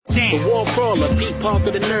The wall crawler, Pete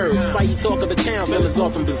Parker the nerd. Spidey talk of the town, villains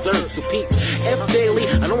often berserk. So Pete F. Daily,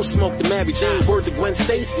 I don't smoke the Mary Jane. Word to Gwen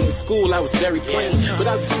Stacy. In school I was very plain, but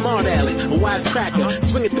I was a smart aleck, a wise cracker,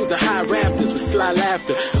 swinging through the high rafters with sly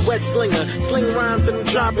laughter. Sweat slinger, sling rhymes and I'm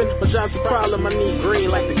dropping. My job's a problem, I need green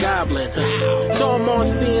like the goblin. So I'm on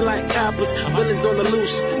scene like coppers, villains on the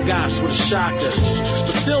loose. Gosh, what a shocker.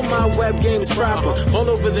 But still my web game's proper. All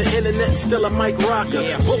over the internet, still a mic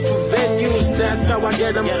rocker. Book from venues, that's how I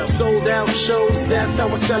get them. Sold out shows, that's how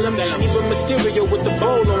I sell them. Even Mysterio with the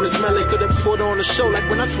bowl on his melon could have put on a show like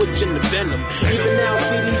when I switch into Venom. Even now,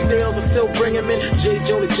 CD sales, I still bring them in. J.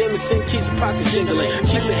 Jonah Jameson keeps pockets jingling.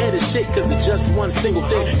 Keep ahead of shit, cause it's just one single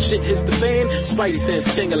thing. Shit hits the fan, Spidey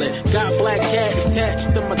sense tingling. Got black cat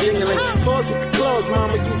attached to my dingling. Pause with the claws,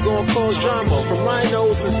 mama, you gon' cause drama. From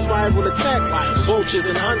rhinos and spiral attacks. Vultures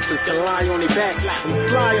and hunters can lie on their backs. And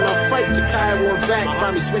fly and I'll fight to Cairo and back.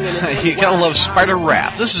 Find me swinging in. You gotta love Spider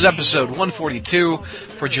Rap. This is episode 142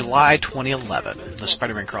 for July 2011. The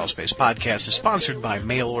Spider-Man Crawl Space podcast is sponsored by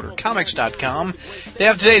MailOrderComics.com. They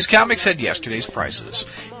have today's comics at yesterday's prices.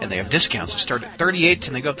 And they have discounts that start at $38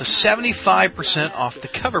 and they go up to 75% off the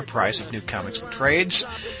cover price of new comics and trades.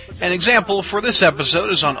 An example for this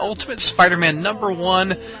episode is on Ultimate Spider-Man number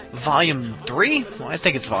 1, Volume 3. Well, I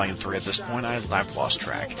think it's Volume 3 at this point. I've lost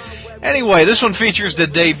track. Anyway, this one features the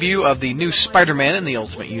debut of the new Spider-Man in the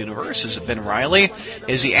Ultimate Universe. Is it Ben Reilly?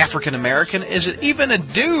 Is he African-American? Is it even a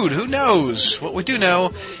dude? Who knows? What we do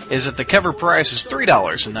know is that the cover price is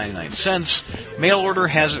 $3.99. Mail order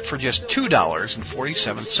has it for just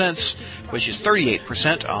 $2.47, which is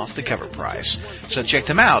 38% off the cover price. So check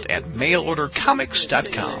them out at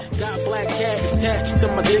mailordercomics.com.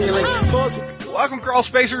 Welcome, Crawl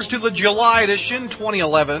Spacers, to the July edition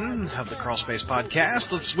 2011 of the Crawl Space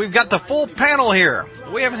podcast. We've got the full panel here.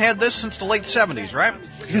 We haven't had this since the late 70s, right?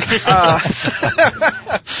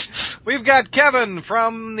 We've got Kevin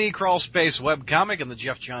from the Crawl Space webcomic and the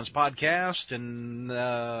Jeff Johns podcast and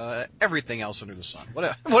everything else under the sun.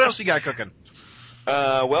 What else you got cooking?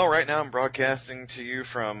 Well, right now I'm broadcasting to you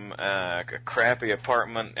from a crappy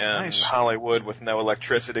apartment in Hollywood with no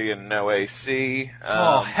electricity and no AC.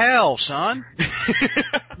 Oh, hell, son.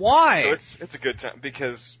 Why? So it's a good time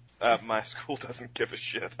because my school doesn't give a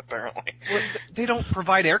shit, apparently. Well, they don't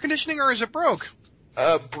provide air conditioning, or is it broke?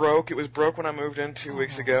 Broke. It was broke when I moved in 2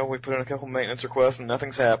 weeks ago. We put in a couple maintenance requests and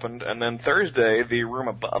nothing's happened. And then Thursday, the room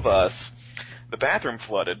above us, the bathroom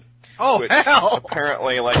flooded. Oh, which hell!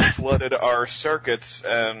 Apparently, flooded our circuits,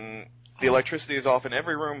 and the electricity is off in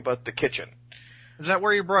every room but the kitchen. Is that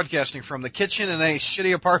where you're broadcasting from? The kitchen in a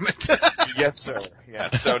shitty apartment? Yes, sir. Yeah.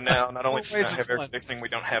 So now, not only do we not have air conditioning, we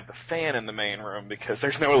don't have the fan in the main room because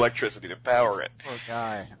there's no electricity to power it. Poor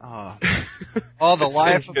guy. Oh, the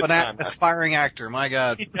life of an aspiring actor. My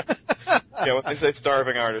God. Yeah, when they say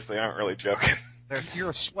starving artist, they aren't really joking. You're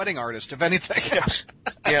a sweating artist, if anything.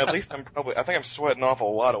 Yeah, at least I think I'm sweating off a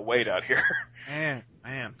lot of weight out here. Man.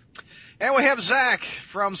 And we have Zach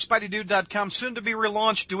from SpideyDude.com, soon to be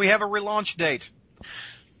relaunched. Do we have a relaunch date?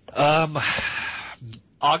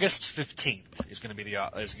 August 15th is going to be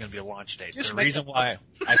a launch date. The reason why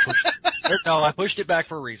I pushed it back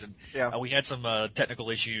for a reason. Yeah. We had some technical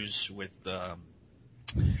issues with the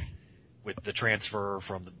transfer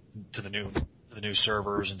to the new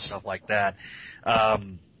servers and stuff like that.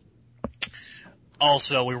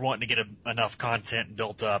 Also, we were wanting to get enough content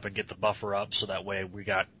built up and get the buffer up so that way we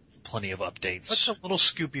got plenty of updates. What's a little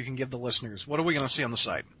scoop you can give the listeners? What are we going to see on the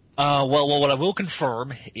site? Well, what I will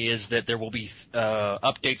confirm is that there will be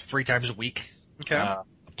updates 3 times a week. Okay.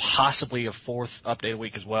 Possibly a 4th update a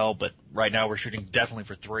week as well, but right now we're shooting definitely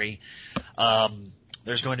for 3.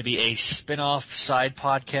 There's going to be a spin-off side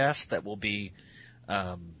podcast that will be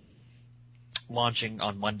launching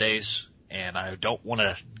on Mondays, and I don't want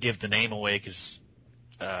to give the name away because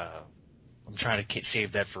I'm trying to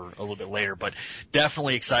save that for a little bit later, but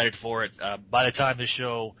definitely excited for it. By the time the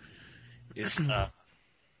show is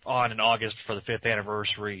on in August for the 5th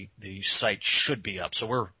anniversary, the site should be up. So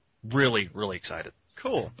we're really, really excited.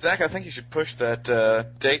 Cool. Zach, I think you should push that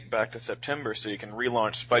date back to September so you can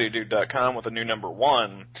relaunch SpideyDude.com with a new number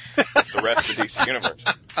 1 with the rest of DC Universe.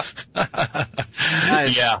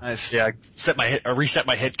 Nice. Yeah. Nice. Yeah. I reset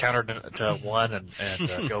my hit counter to 1 and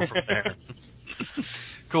go from there.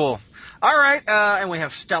 Cool. All right. And we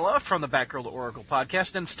have Stella from the Batgirl to Oracle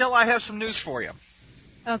podcast. And Stella, I have some news for you.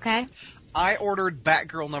 Okay. I ordered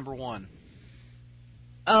Batgirl number 1.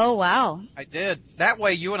 Oh, wow. I did. That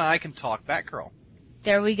way you and I can talk Batgirl.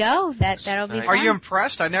 There we go. That'll be fun. Are you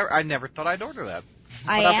impressed? I never thought I'd order that.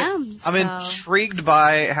 I am. I'm intrigued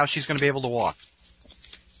by how she's going to be able to walk.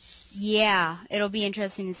 Yeah, it'll be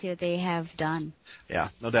interesting to see what they have done. Yeah,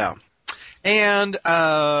 no doubt. And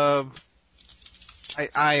I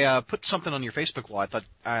put something on your Facebook wall.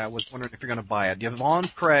 I was wondering if you're going to buy it. Yvonne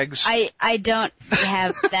Craig's. I don't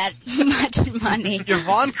have that much money.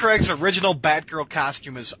 Yvonne Craig's original Batgirl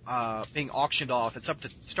costume is being auctioned off. It's up to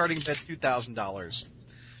starting bid $2,000.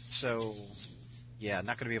 So, yeah,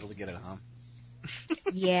 not going to be able to get it, huh?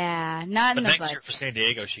 Yeah, not in But the next budget. year for San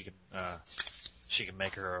Diego, she can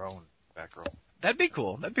make her own Batgirl. That'd be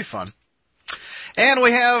cool. That'd be fun. And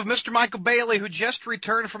we have Mr. Michael Bailey, who just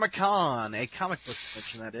returned from a con, a comic book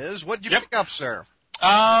convention, that is. What did you pick up, sir?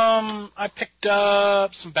 I picked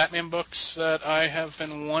up some Batman books that I have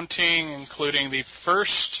been wanting, including the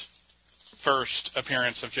first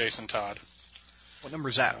appearance of Jason Todd. What number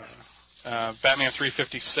is that? Batman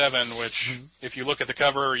 357, which, if you look at the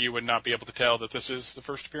cover, you would not be able to tell that this is the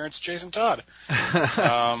first appearance of Jason Todd,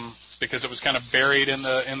 because it was kind of buried in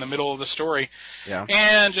the middle of the story. Yeah.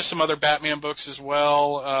 And just some other Batman books as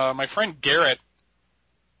well. My friend Garrett,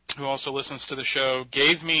 who also listens to the show,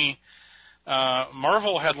 gave me.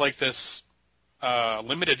 Marvel had like this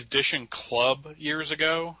limited edition club years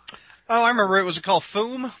ago. Oh, I remember it. Was it called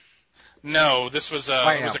Foom? No, this was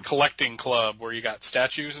it was a collecting club where you got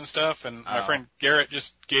statues and stuff, and my friend Garrett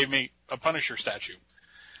just gave me a Punisher statue.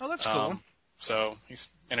 Oh, that's cool. So he's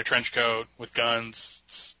in a trench coat with guns.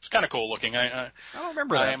 It's kind of cool looking. I don't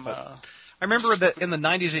remember that. I remember that in the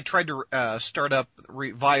 90s they tried to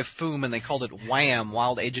revive Foom, and they called it Wham!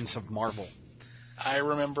 Wild Agents of Marvel. I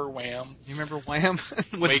remember Wham! You remember Wham?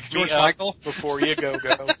 With Wake George me up Michael? Before you go.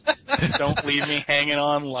 Don't leave me hanging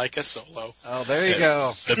on like a solo. Oh, there you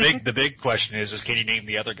go. The big question is can you name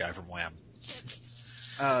the other guy from Wham?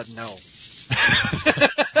 No.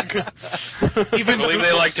 I believe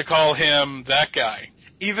they like to call him that guy.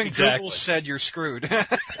 Even Exactly. Google said you're screwed.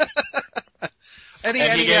 And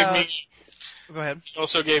he gave me. Go ahead.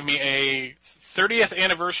 Also gave me a 30th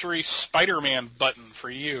anniversary Spider-Man button for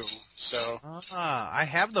you. So. I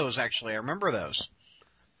have those actually. I remember those.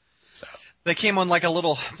 So. They came on like a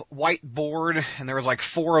little white board, and there was like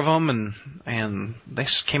 4 of them, and they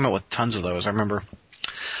came out with tons of those. I remember.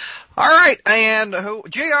 All right, and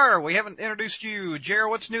JR, we haven't introduced you. JR,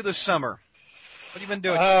 what's new this summer? What have you been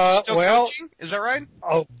doing? Still coaching? Is that right?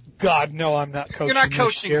 Oh, God, no, I'm not coaching. You're not this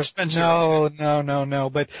coaching, year. Spencer. No.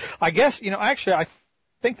 But I guess, actually, I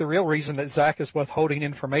think the real reason that Zach is withholding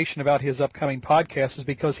information about his upcoming podcast is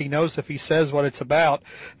because he knows if he says what it's about,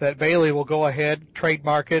 that Bailey will go ahead,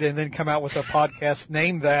 trademark it, and then come out with a podcast,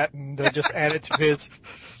 name that, and just add it to his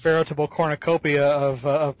veritable cornucopia of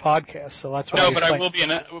podcasts. So that's what. No, but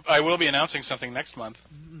I will be announcing something next month.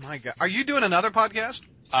 My God, are you doing another podcast?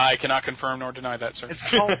 I cannot confirm nor deny that, sir. It's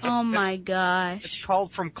called, Oh my gosh. it's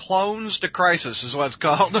called From Clones to Crisis, is what it's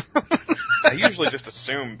called. I usually just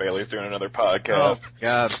assume Bailey's doing another podcast.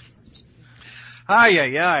 God.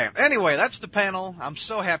 Aye. Anyway, that's the panel. I'm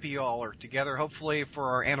so happy you all are together. Hopefully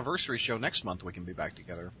for our anniversary show next month we can be back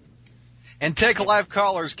together. And take live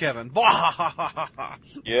callers, Kevin.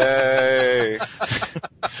 Yay!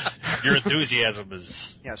 Your enthusiasm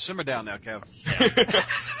is... Yeah, simmer down now, Kev.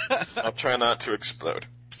 I'll try not to explode.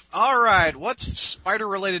 All right, what's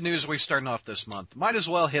spider-related news are we starting off this month? Might as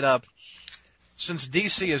well hit up, since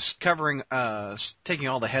DC is covering, taking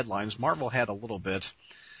all the headlines, Marvel had a little bit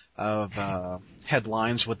of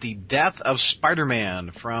headlines with the death of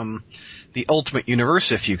Spider-Man from the Ultimate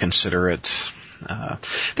Universe, if you consider it.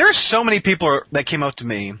 There are so many people that came up to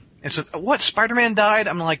me and said, "What, Spider-Man died?"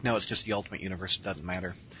 I'm like, "No, it's just the Ultimate Universe. It doesn't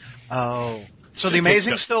matter." Oh, so the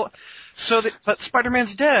Amazing still, but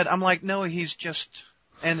Spider-Man's dead. I'm like, "No, he's just,"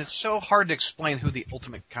 and it's so hard to explain who the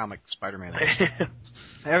Ultimate comic Spider-Man is.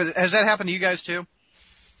 Has that happened to you guys too?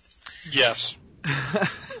 Yes.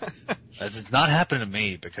 It's not happened to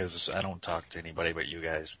me because I don't talk to anybody but you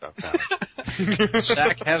guys about comics.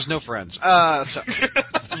 Zach has no friends. So.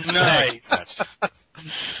 Nice.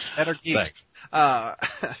 That are geeks.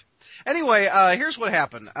 Anyway, here's what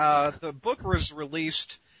happened. The book was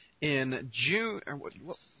released in June. What, do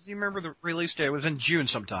you remember the release date? It was in June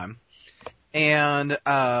sometime. And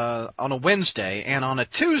on a Wednesday, and on a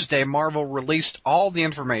Tuesday, Marvel released all the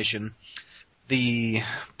information, the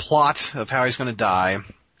plot of how he's going to die,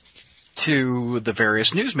 to the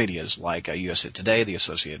various news medias like USA Today, the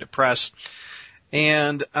Associated Press,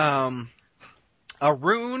 and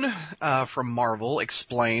Arun from Marvel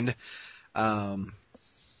explained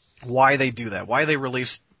why they do that, why they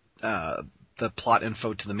release the plot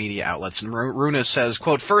info to the media outlets. And Runa says,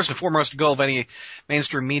 quote, "First and foremost, the goal of any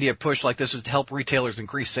mainstream media push like this is to help retailers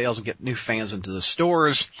increase sales and get new fans into the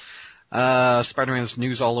stores. Spider-Man's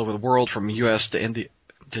news all over the world, from U.S. to India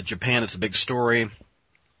to Japan. It's a big story.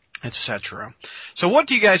 etc. So what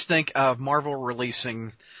do you guys think of Marvel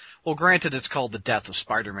releasing, well, granted it's called The Death of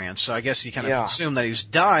Spider-Man, so I guess you kind of assume that he's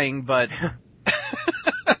dying, but...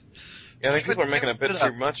 Yeah, I think people are making a bit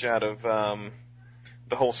too much out of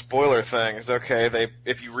the whole spoiler thing. Is okay,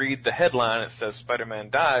 if you read the headline, it says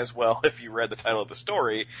Spider-Man dies. Well, if you read the title of the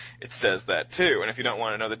story, it says that too. And if you don't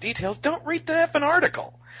want to know the details, don't read the effing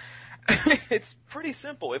article. It's pretty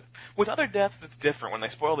simple. With other deaths, it's different. When they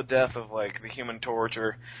spoil the death of, like, the Human Torch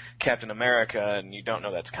or Captain America and you don't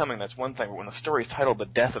know that's coming, that's one thing. But when the story's titled The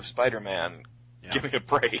Death of Spider-Man, give me a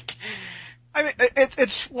break. I mean,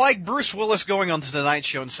 it's like Bruce Willis going on to the Tonight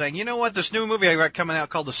Show and saying, you know what, this new movie I got coming out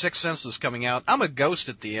called The Sixth Sense is coming out. I'm a ghost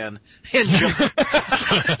at the end. Enjoy.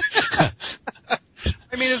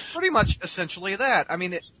 I mean, it's pretty much essentially that. I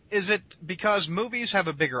mean, is it because movies have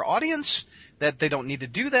a bigger audience that they don't need to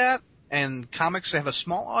do that, and comics have a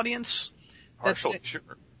small audience? Partially, sure.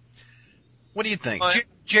 What do you think?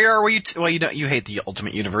 JR, you hate the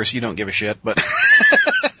Ultimate Universe, you don't give a shit, but...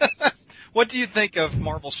 What do you think of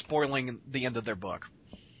Marvel spoiling the end of their book?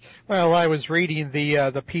 Well, I was reading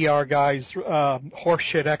the PR guy's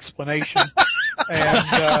horseshit explanation, and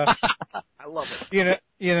I love it.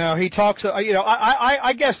 You know, he talks.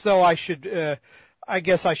 I guess though I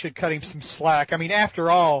guess I should cut him some slack. I mean, after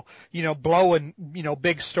all, blowing,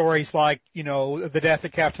 big stories like, the death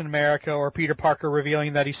of Captain America or Peter Parker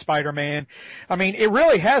revealing that he's Spider-Man. I mean, it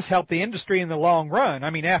really has helped the industry in the long run.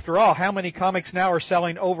 I mean, after all, how many comics now are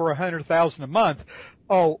selling over 100,000 a month?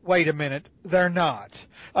 Oh, wait a minute. They're not.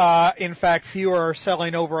 In fact, fewer are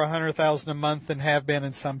selling over 100,000 a month than have been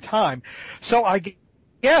in some time. So I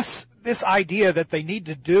guess this idea that they need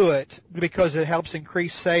to do it because it helps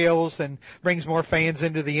increase sales and brings more fans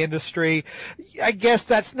into the industry, I guess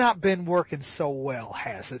that's not been working so well,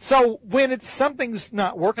 has it? So when something's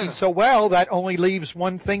not working so well, that only leaves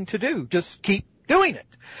one thing to do. Just keep doing it.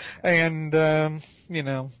 And,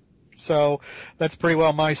 so that's pretty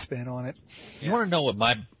well my spin on it. You want to know what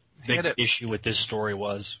my big issue with this story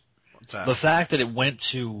was? What's that? The fact that it went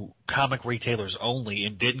to comic retailers only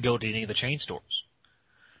and didn't go to any of the chain stores.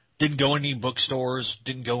 Didn't go any bookstores,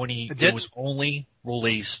 it was only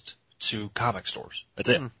released to comic stores. That's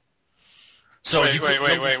it. So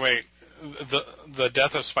wait. The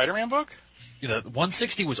Death of Spider-Man book?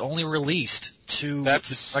 160 was only released to...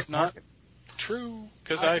 That's not true,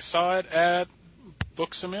 because I saw it at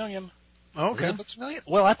Books A Million. Oh, okay. Books A Million?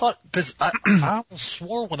 Well, I thought, because I almost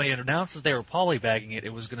swore when they announced that they were polybagging it,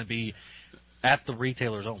 it was going to be at the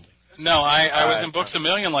retailers only. No, I was in Books A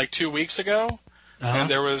Million like 2 weeks ago. And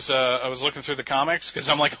there was, I was looking through the comics because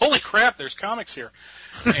I'm like, holy crap, there's comics here.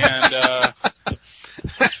 And,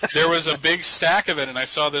 there was a big stack of it, and I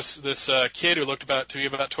saw this kid who looked to be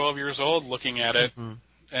about 12 years old looking at it,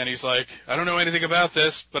 and he's like, I don't know anything about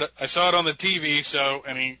this, but I saw it on the TV,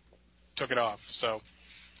 and he took it off. So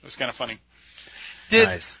it was kind of funny.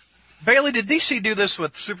 Nice. Bailey, did DC do this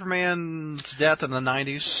with Superman's death in the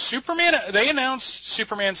 90s? They announced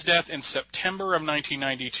Superman's death in September of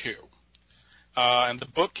 1992. And the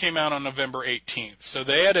book came out on November 18th. So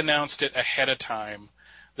they had announced it ahead of time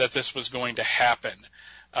that this was going to happen.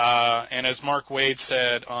 And as Mark Waid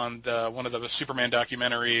said on one of the Superman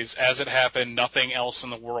documentaries, as it happened, nothing else in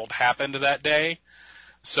the world happened that day.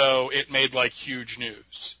 So it made like huge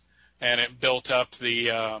news. And it built up the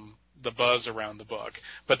buzz around the book.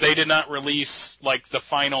 But they did not release like the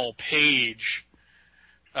final page,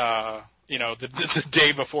 the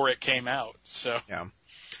day before it came out. So. Yeah.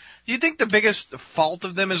 Do you think the biggest fault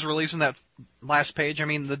of them is releasing that last page? I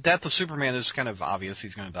mean, the death of Superman is kind of obvious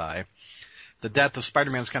he's going to die. The death of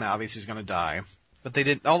Spider-Man is kind of obvious he's going to die. But they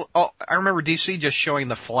didn't. I remember DC just showing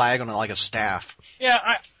the flag on like a staff. Yeah,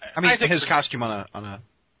 I think his costume on a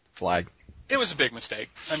flag. It was a big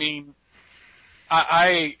mistake. I mean,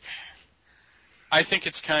 I think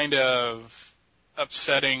it's kind of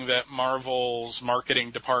upsetting that Marvel's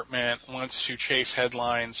marketing department wants to chase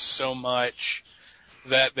headlines so much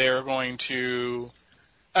that they're going to,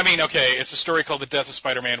 I mean, okay, it's a story called The Death of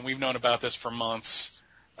Spider-Man. We've known about this for months,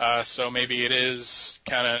 so maybe it is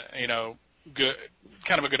kind of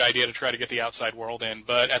a good idea to try to get the outside world in.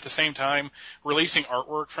 But at the same time, releasing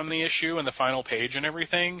artwork from the issue and the final page and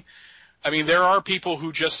everything, I mean, there are people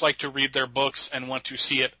who just like to read their books and want to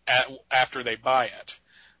see it after they buy it.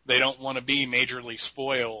 They don't want to be majorly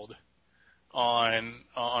spoiled on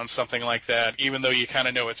something like that, even though you kind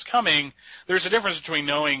of know it's coming. There's a difference between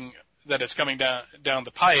knowing that it's coming down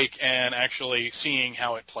the pike and actually seeing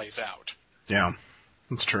how it plays out. Yeah,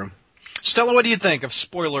 that's true. Stella, what do you think of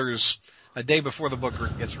spoilers a day before the book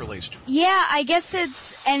gets released? Yeah, I guess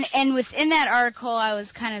it's, and within that article I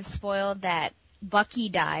was kind of spoiled that Bucky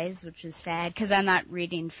dies, which is sad because I'm not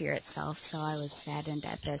reading Fear itself, so I was saddened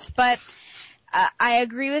at this. But I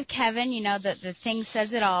agree with Kevin, that the thing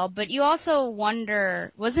says it all, but you also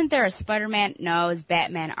wonder, wasn't there a Spider-Man? No, it was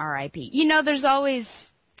Batman R.I.P. There's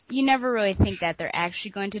always, you never really think that they're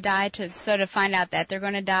actually going to die, to find out that they're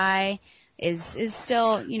going to die is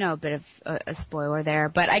still, a bit of a spoiler there.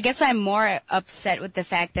 But I guess I'm more upset with the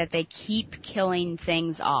fact that they keep killing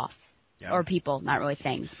things off. Yeah. Or people, not really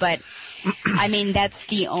things. But, I mean, that's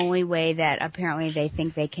the only way that apparently they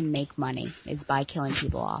think they can make money, is by killing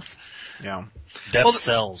people off. Yeah. Death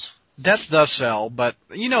sells. Death does sell, but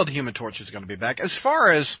the Human Torch is going to be back. As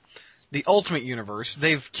far as the Ultimate Universe,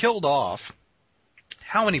 they've killed off,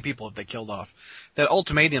 how many people have they killed off? That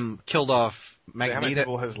Ultimatum killed off Magneto. How many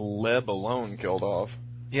people has Leb alone killed off?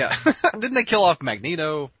 Yeah. Didn't they kill off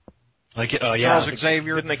Magneto? Charles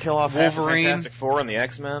Xavier? Didn't they kill off Wolverine? Fantastic Four and the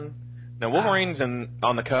X-Men? No, Wolverine's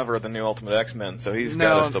on the cover of the new Ultimate X-Men, so he's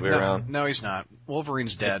got to still be around. No, he's not.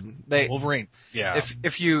 Wolverine's dead. Wolverine, yeah.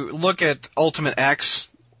 If you look at Ultimate X,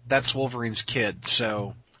 that's Wolverine's kid,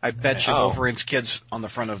 so I bet you Wolverine's kid's on the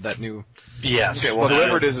front of that new... Yes. Okay, well,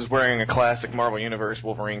 whoever it is wearing a classic Marvel Universe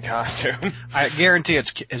Wolverine costume. I guarantee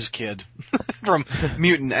it's his kid from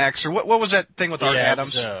Mutant X, or what was that thing with Art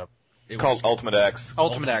Adams? It's called Ultimate X.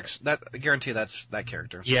 Ultimate X. I guarantee that's that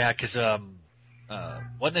character. Yeah, because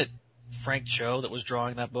wasn't it Frank Cho that was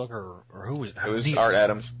drawing that book, or who was it? It was Art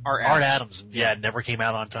Adams. Art Adams. Yeah, it never came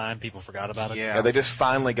out on time. People forgot about it. Yeah, they just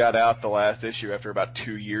finally got out the last issue after about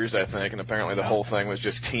 2 years, I think, and apparently the whole thing was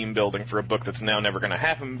just team building for a book that's now never going to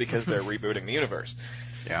happen because they're rebooting the universe.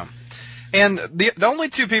 Yeah. And the only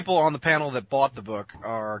two people on the panel that bought the book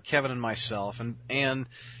are Kevin and myself, and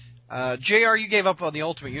JR, you gave up on the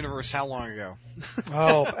Ultimate Universe how long ago?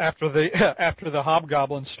 After the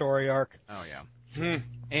Hobgoblin story arc. Oh yeah.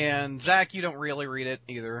 And Zach, you don't really read it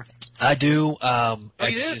either. I do.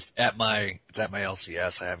 It's just at my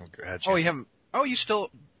LCS. I haven't had a chance. Oh, you haven't. Oh, you still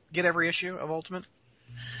get every issue of Ultimate?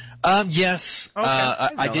 Yes. Okay.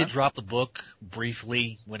 I did drop the book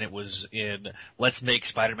briefly when it was in Let's Make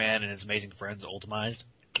Spider-Man and His Amazing Friends Ultimized.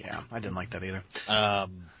 Yeah, I didn't like that either.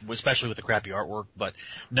 Especially with the crappy artwork. But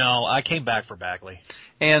no, I came back for Bagley.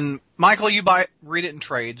 And Michael, you read it in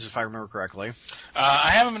trades, if I remember correctly.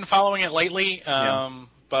 I haven't been following it lately,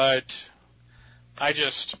 but I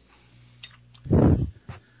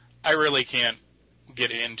really can't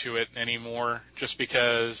get into it anymore, just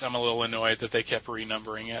because I'm a little annoyed that they kept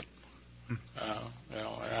renumbering it.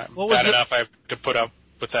 Bad enough I have to put up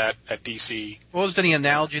with that at DC. What was the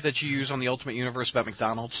analogy that you use on the Ultimate Universe about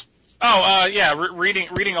McDonald's?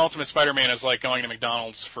 Reading Ultimate Spider-Man is like going to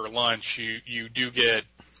McDonald's for lunch. You do get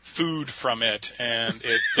food from it, and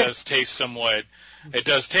it does taste somewhat. It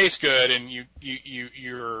does taste good, and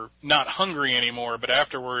you're not hungry anymore. But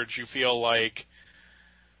afterwards, you feel like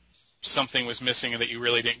something was missing, and that you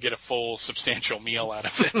really didn't get a full, substantial meal out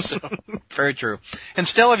of it. So. Very true. And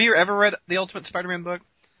Stella, have you ever read the Ultimate Spider-Man book?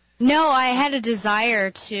 No, I had a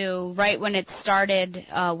desire to right when it started,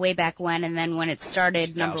 way back when, and then when it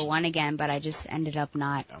started number one again, but I just ended up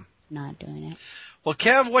not doing it. Well,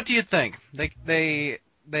 Kev, what do you think? They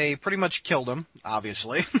pretty much killed him,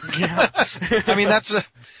 obviously. Yeah. I mean,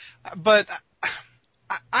 but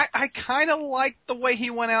I kind of liked the way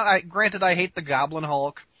he went out. Granted, I hate the Goblin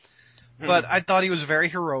Hulk, but I thought he was very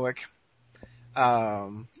heroic.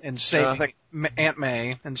 And saving Aunt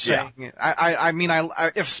May and saying,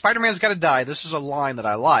 if Spider-Man's got to die, this is a line that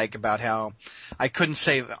I like about how I couldn't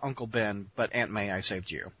save Uncle Ben, but Aunt May, I saved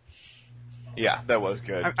you. Yeah, that was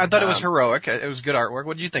good. I thought it was heroic. It was good artwork.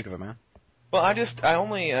 What did you think of it, man? Well, I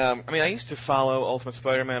used to follow Ultimate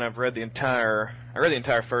Spider-Man. I read the entire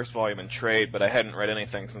first volume in trade, but I hadn't read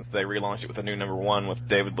anything since they relaunched it with a new number one with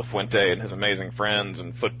David LaFuente and His Amazing Friends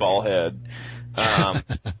and Football Head.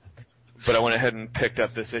 But I went ahead and picked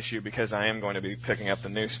up this issue because I am going to be picking up the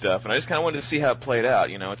new stuff, and I just kind of wanted to see how it played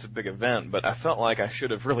out. It's a big event, but I felt like I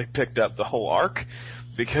should have really picked up the whole arc,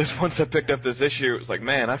 because once I picked up this issue, it was like,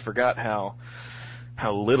 man, I forgot how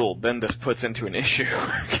little Bendis puts into an issue.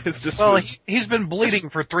 He's been bleeding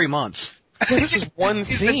for 3 months. This was one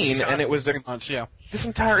scene, and it was 3 months, yeah. This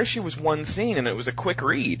entire issue was one scene, and it was a quick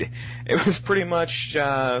read. It was pretty much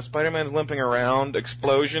Spider-Man's limping around,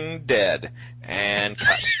 explosion, dead, and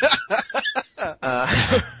cut.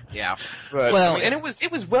 Yeah. But, and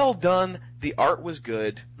it was well done. The art was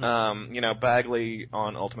good. Bagley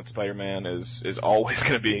on Ultimate Spider-Man is always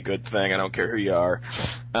going to be a good thing. I don't care who you are.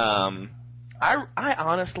 I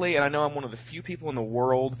honestly, and I know I'm one of the few people in the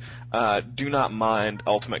world, do not mind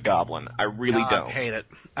Ultimate Goblin. I really don't. I hate it.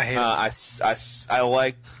 I hate it. I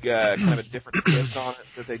like kind of a different twist on it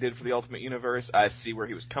that they did for the Ultimate Universe. I see where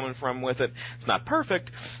he was coming from with it. It's not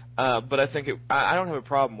perfect, but I think I don't have a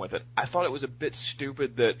problem with it. I thought it was a bit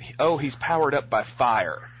stupid that he's powered up by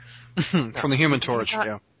fire from the Human Torch.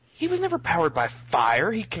 Yeah. He was never powered by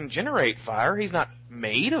fire. He can generate fire. He's not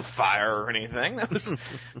made of fire or anything. That was a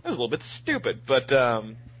little bit stupid. But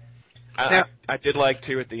I did like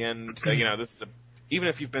too at the end. This is even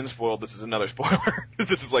if you've been spoiled, this is another spoiler.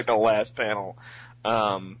 This is like the last panel.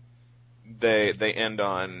 They end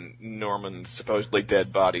on Norman's supposedly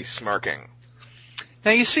dead body smirking.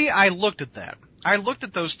 Now you see, I looked at that. I looked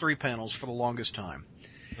at those 3 panels for the longest time.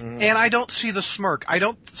 And I don't see the smirk. I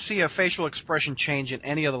don't see a facial expression change in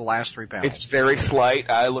any of the last 3 panels. It's very slight.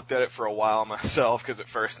 I looked at it for a while myself because at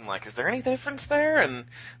first I'm like, is there any difference there?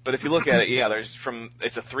 But if you look at it,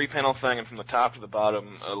 it's a 3-panel thing, and from the top to the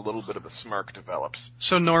bottom, a little bit of a smirk develops.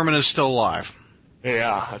 So Norman is still alive.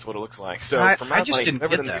 Yeah, that's what it looks like. So for my just money, didn't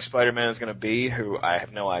whoever get the that. new Spider-Man is going to be, who I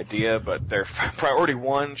have no idea, but their priority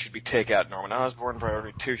 1 should be take out Norman Osborn.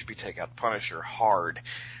 Priority 2 should be take out Punisher hard.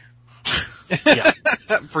 Yeah.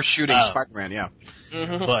 For shooting Spider-Man, yeah.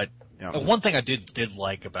 Mm-hmm. But one thing I did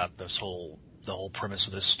like about the whole premise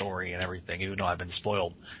of this story and everything, even though I've been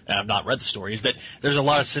spoiled and I've not read the story, is that there's a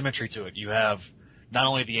lot of symmetry to it. You have not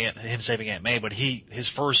only him saving Aunt May, but his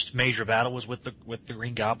first major battle was with the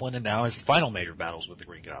Green Goblin, and now his final major battles with the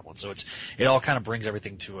Green Goblin. So it all kind of brings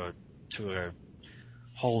everything to a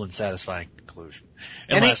whole and satisfying conclusion.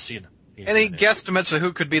 Unless Any guesstimates of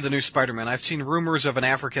who could be the new Spider-Man? I've seen rumors of an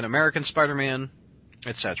African-American Spider-Man,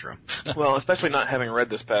 etc. Well, especially not having read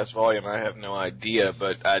this past volume, I have no idea,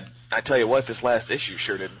 but I tell you what, this last issue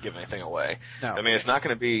sure didn't give anything away. No. I mean, it's not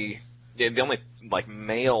going to be the only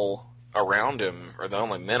male around him, or the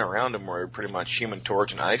only men around him were pretty much Human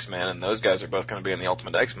Torch and Iceman, and those guys are both going to be in the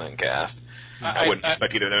Ultimate X-Men cast. I wouldn't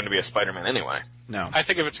expect either of them to be a Spider-Man anyway. No. I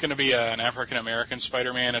think if it's going to be an African-American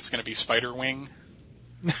Spider-Man, it's going to be Spider-Wing.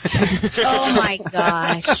 Oh my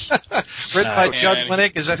gosh. Written by Judd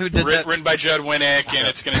Winnick, is that who did that? Written by Judd Winnick, and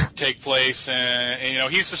it's going to take place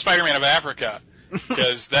he's the Spider-Man of Africa,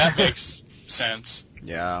 because that makes sense.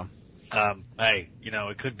 Yeah. Hey,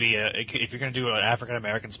 it could be if you're going to do an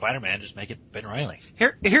African-American Spider-Man, just make it Ben Reilly.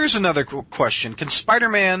 Here's another question. Can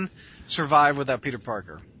Spider-Man survive without Peter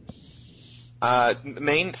Parker?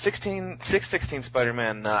 616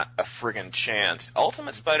 Spider-Man, not a friggin' chance.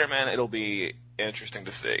 Ultimate Spider-Man, it'll be interesting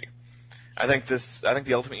to see. I think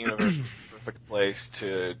the Ultimate Universe is the perfect place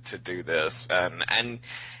to do this, and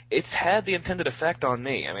it's had the intended effect on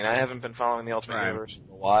me. I mean, I haven't been following the Ultimate Universe in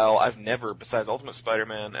a while. I've never, besides Ultimate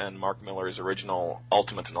Spider-Man and Mark Millar's original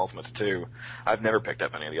Ultimates and Ultimates 2, I've never picked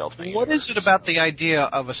up any of the Ultimate Universe. What is it about the idea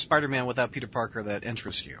of a Spider-Man without Peter Parker that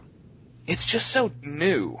interests you? It's just so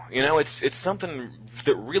new. It's something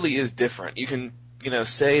that really is different. You can,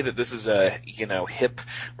 say that this is a, hip,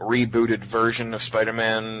 rebooted version of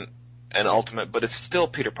Spider-Man and Ultimate, but it's still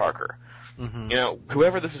Peter Parker. Mm-hmm.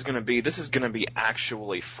 Whoever this is going to be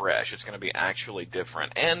actually fresh. It's going to be actually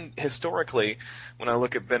different. And historically, when I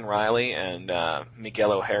look at Ben Reilly and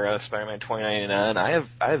Miguel O'Hara, Spider-Man 2099, I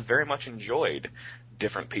have very much enjoyed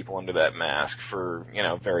different people under that mask for,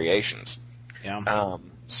 variations. Yeah.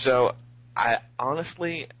 So I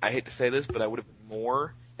honestly, I hate to say this, but I would have been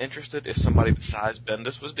more interested if somebody besides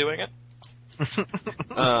Bendis was doing it.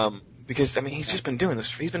 Because he's just been doing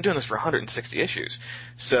this. He's been doing this for 160 issues,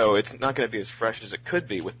 so it's not going to be as fresh as it could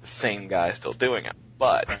be with the same guy still doing it.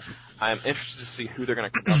 But I'm interested to see who they're going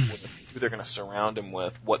to come up with, who they're going to surround him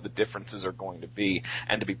with, what the differences are going to be.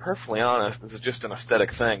 And to be perfectly honest, this is just an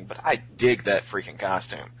aesthetic thing, but I dig that freaking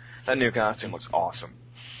costume. That new costume looks awesome.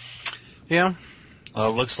 Yeah. Well,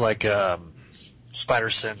 it looks like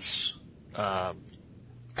Spider-Sense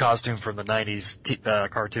costume from the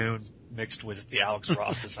 90s cartoon mixed with the Alex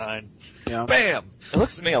Ross design. Yeah. Bam! It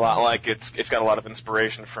looks to me a lot like it's got a lot of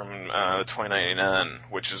inspiration from 2099,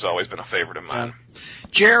 which has always been a favorite of mine.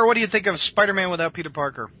 Jer, what do you think of Spider-Man without Peter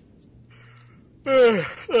Parker?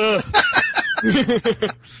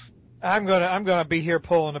 I'm gonna be here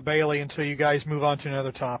pulling a Bailey until you guys move on to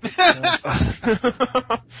another topic.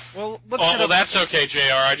 Well, that's okay,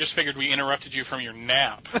 JR. I just figured we interrupted you from your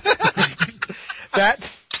nap.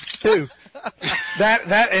 That too.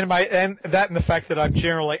 That and the fact that I'm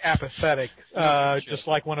generally apathetic, just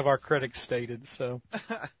like one of our critics stated. So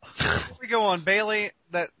before we go on, Bailey,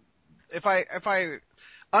 that if I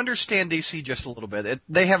understand DC just a little bit,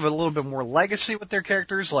 they have a little bit more legacy with their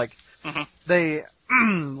characters. Like they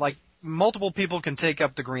like multiple people can take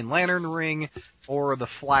up the Green Lantern ring or the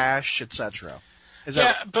Flash, etc.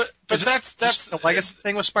 But that's the legacy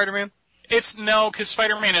thing with Spider-Man? It's no, because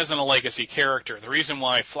Spider-Man isn't a legacy character. The reason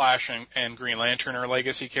why Flash and Green Lantern are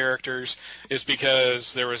legacy characters is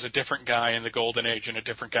because there was a different guy in the Golden Age and a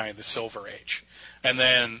different guy in the Silver Age. And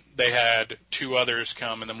then they had two others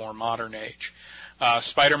come in the more modern age.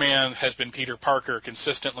 Spider-Man has been Peter Parker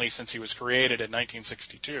consistently since he was created in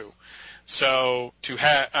 1962. So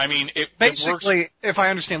basically, if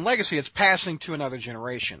I understand legacy, it's passing to another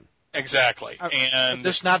generation. Exactly. And would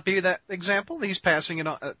this not be that example? He's passing it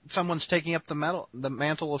on. Someone's taking up the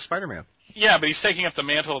mantle of Spider-Man. Yeah, but he's taking up the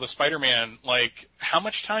mantle of the Spider-Man. Like, how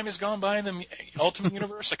much time has gone by in the Ultimate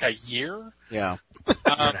Universe? Like a year? Yeah.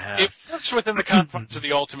 It works within the confines of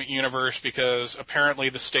the Ultimate Universe because apparently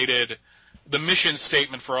the mission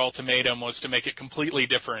statement for Ultimatum was to make it completely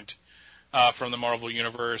different from the Marvel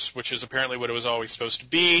Universe, which is apparently what it was always supposed to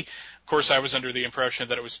be. Of course, I was under the impression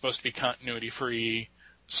that it was supposed to be continuity-free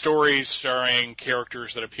stories starring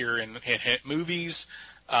characters that appear in hit movies.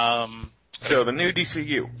 So the new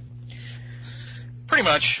DCU. Pretty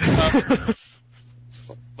much.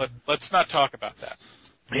 Let's not talk about that.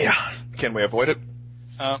 Yeah. Can we avoid it?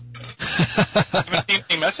 I haven't seen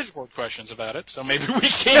any message board questions about it, so maybe we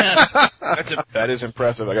can. That is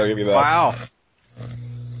impressive. I gotta give you that. Wow.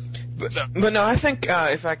 But no, I think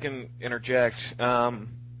if I can interject,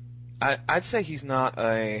 I'd say he's not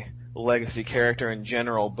a legacy character in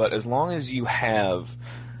general, but as long as you have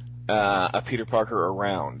a Peter Parker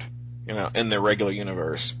around, in the regular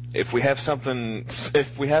universe, if we have something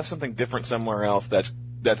different somewhere else,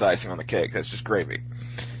 that's icing on the cake. That's just gravy.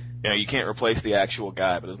 You can't replace the actual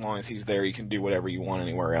guy, but as long as he's there, you can do whatever you want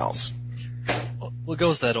anywhere else. Well, it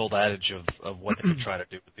goes that old adage of what they could try to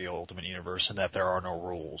do with the Ultimate Universe, and that there are no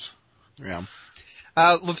rules. Yeah.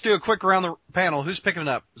 Let's do a quick around the panel. Who's picking it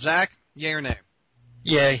up? Zach, yay or nay?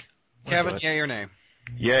 Yay. Kevin, yay or nay?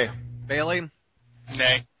 Yay. Bailey?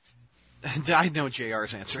 Nay. I know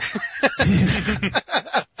JR's answer.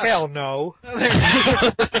 Hell no.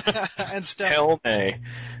 And Steph. Hell nay.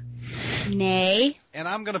 Nay. And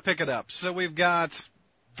I'm going to pick it up. So we've got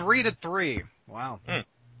 3-3. Wow.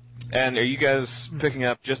 And are you guys picking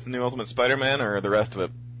up just the new Ultimate Spider-Man or the rest of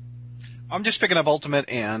it? I'm just picking up Ultimate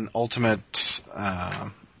and Ultimate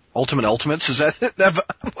Ultimates. Is that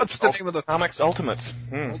what's the name of the Comics Ultimates?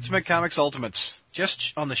 Ultimate Comics Ultimates?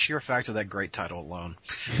 Just on the sheer fact of that great title alone.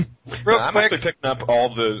 I'm actually picking up all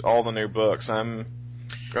the new books. I'm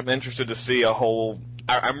interested to see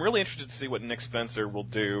I'm really interested to see what Nick Spencer will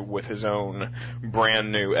do with his own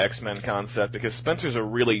brand new X-Men concept, because Spencer's a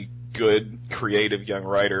really good, creative young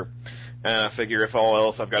writer. And I figure if all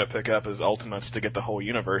else I've got to pick up is Ultimates to get the whole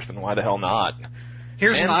universe, then why the hell not?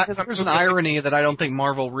 Here's an irony that I don't think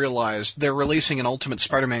Marvel realized. They're releasing an Ultimate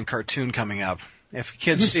Spider-Man cartoon coming up. If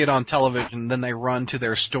kids see it on television, then they run to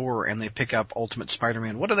their store and they pick up Ultimate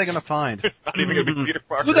Spider-Man. What are they going to find? It's not even going to be Peter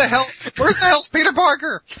Parker. Who the hell? Where the hell's Peter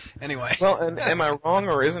Parker? Anyway. Well, and am I wrong,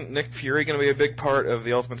 or isn't Nick Fury going to be a big part of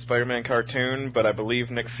the Ultimate Spider-Man cartoon? But I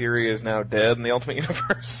believe Nick Fury is now dead in the Ultimate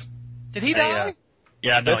Universe. Did he die?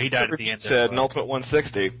 Yeah, no, he died at the end. Said in Ultimate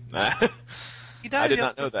 160. He died. I did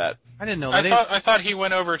not know that. I didn't know that. I thought he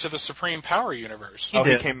went over to the Supreme Power Universe.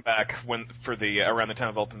 He came back around the time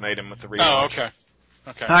of Ultimatum with the relaunch. Oh, okay.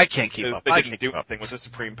 I can't keep up. They didn't do anything with the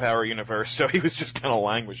Supreme Power Universe, so he was just kind of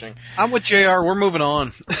languishing. I'm with JR. We're moving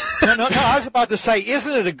on. No, I was about to say,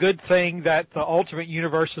 isn't it a good thing that the Ultimate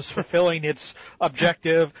Universe is fulfilling its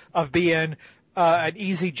objective of being an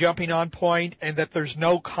easy jumping on point, and that there's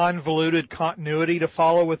no convoluted continuity to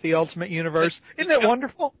follow with the Ultimate Universe? Isn't that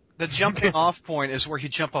wonderful? The jumping off point is where you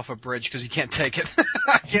jump off a bridge because you can't take it.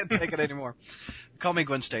 I can't take it anymore. Call me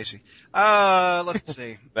Gwen Stacy. Let's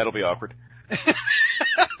see. That'll be awkward.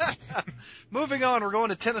 Moving on, we're going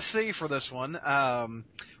to Tennessee for this one.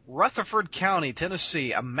 Rutherford County,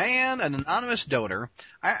 Tennessee. A man, an anonymous donor.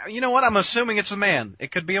 You know what? I'm assuming it's a man.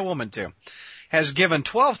 It could be a woman too. Has given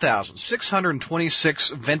 12,626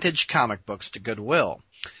 vintage comic books to Goodwill.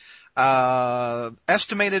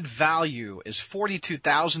 Estimated value is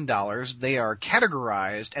 $42,000. They are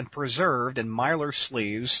categorized and preserved in Mylar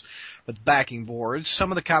sleeves with backing boards.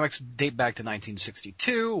 Some of the comics date back to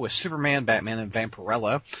 1962 with Superman, Batman, and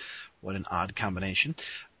Vampirella. What an odd combination.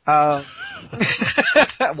 Walking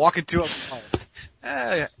to a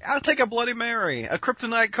I'll take a Bloody Mary, a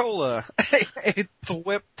Kryptonite Cola, a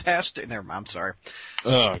Thwip-tastic. I'm sorry.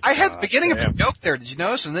 Oh, I had the beginning of a joke there, did you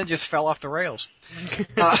notice? And then just fell off the rails.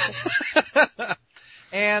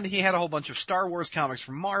 And he had a whole bunch of Star Wars comics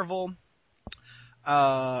from Marvel,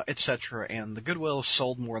 etc. And the Goodwill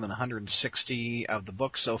sold more than 160 of the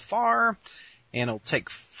books so far. and it'll take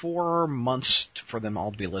 4 months for them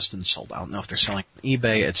all to be listed and sold. I don't know if they're selling on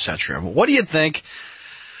eBay, etc. But what do you think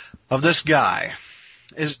of this guy?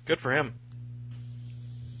 Is Good for him.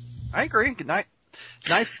 I agree.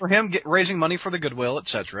 Nice for him raising money for the Goodwill,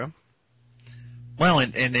 etc. Well,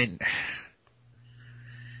 and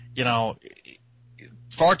you know,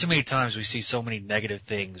 far too many times we see so many negative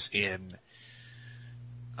things in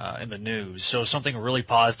the news. So something really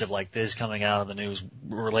positive like this coming out of the news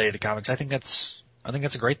related to comics, I think that's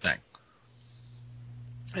a great thing.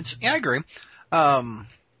 I agree. I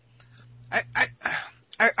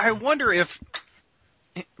wonder if,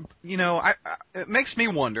 you know, it makes me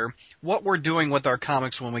wonder what we're doing with our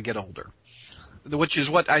comics when we get older, which is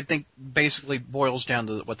what I think basically boils down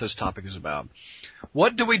to what this topic is about.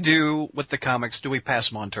 What do we do with the comics? Do we pass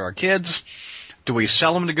them on to our kids? Do we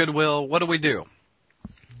sell them to Goodwill? What do we do?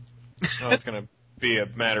 Well, it's going to be a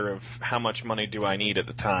matter of how much money do I need at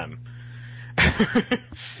the time.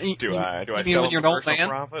 Do I sell them for personal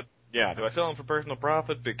profit? Yeah, do I sell them for personal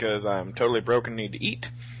profit because I'm totally broke and need to eat?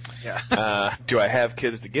 Yeah. Do I have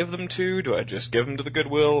kids to give them to? Do I just give them to the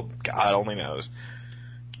Goodwill? God only knows.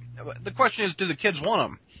 The question is, do the kids want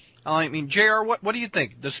them? I mean, JR, what do you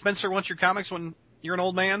think? Does Spencer want your comics when you're an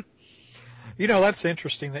old man? You know, that's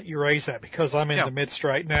interesting that you raise that because I'm in the midst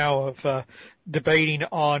right now of debating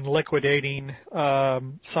on liquidating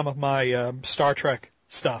some of my Star Trek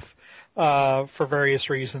stuff for various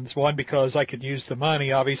reasons. One, because I could use the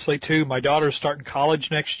money, obviously. Two, my daughter's starting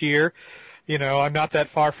college next year. You know, I'm not that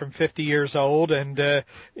far from 50 years old, and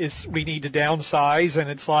we need to downsize, and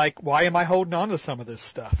it's like, why am I holding on to some of this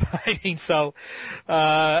stuff? I mean, so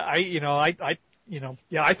I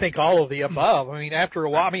think all of the above. I mean, after a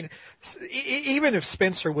while, I mean, even if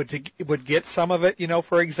Spencer would get some of it, you know,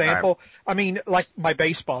 for example, I mean, like my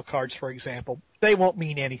baseball cards, for example, they won't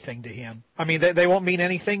mean anything to him. I mean, they won't mean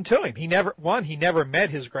anything to him. He never met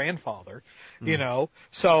his grandfather, you know,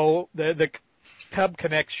 so the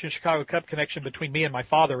Chicago Cub connection between me and my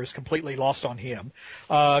father is completely lost on him.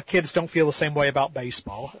 Kids don't feel the same way about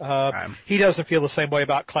baseball. He doesn't feel the same way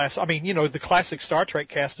about I mean, you know, the classic Star Trek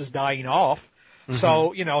cast is dying off.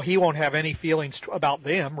 So, you know, he won't have any feelings about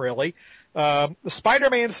them, really. The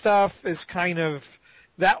Spider-Man stuff is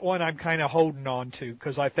that one I'm kind of holding on to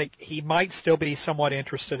because I think he might still be somewhat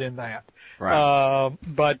interested in that. Right.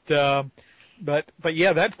 But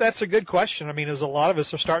yeah, that's a good question. I mean, as a lot of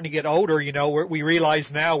us are starting to get older, you know, we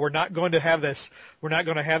realize now we're not going to have this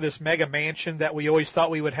mega mansion that we always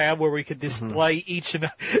thought we would have where we could display each,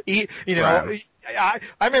 you know, Right. I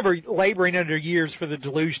remember laboring under years for the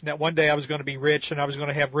delusion that one day I was going to be rich and I was going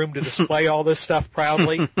to have room to display all this stuff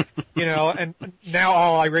proudly, you know, and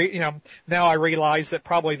now now I realize that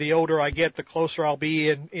probably the older I get, the closer I'll be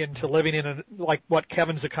into living in like what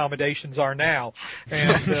Kevin's accommodations are now.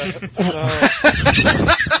 And, so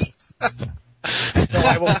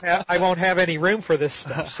I won't have any room for this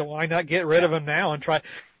stuff. So why not get rid of them now and try?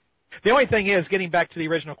 The only thing is, getting back to the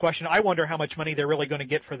original question, I wonder how much money they're really going to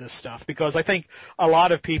get for this stuff because I think a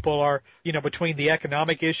lot of people are, you know, between the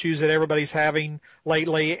economic issues that everybody's having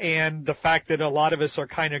lately and the fact that a lot of us are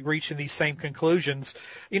kind of reaching these same conclusions,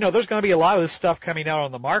 you know, there's going to be a lot of this stuff coming out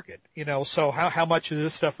on the market, you know, so how much is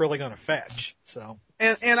this stuff really going to fetch? So.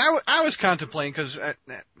 And I was contemplating because,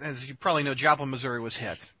 as you probably know, Joplin, Missouri was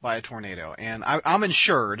hit by a tornado, and I'm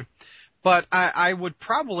insured. But I would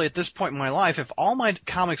probably, at this point in my life, if all my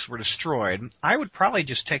comics were destroyed, I would probably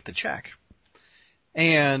just take the check.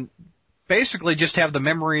 And basically just have the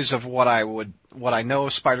memories of what I know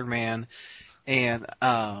of Spider-Man and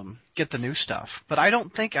get the new stuff. But I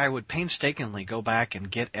don't think I would painstakingly go back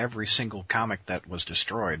and get every single comic that was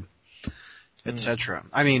destroyed, etc.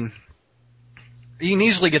 I mean, you can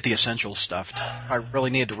easily get the essential stuff if I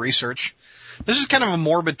really needed to research. This is kind of a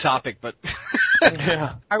morbid topic, but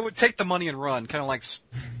Yeah. I would take the money and run, kind of like,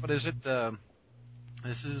 what is it?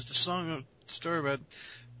 This is the story about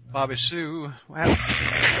Bobby Sue.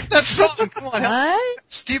 That song, come on. What?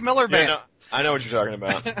 Steve Miller Band. Yeah, no, I know what you're talking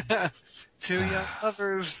about. Two young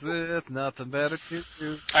lovers with nothing better to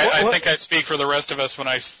do. I think I speak for the rest of us when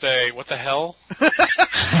I say, what the hell?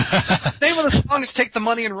 Name of the song is Take the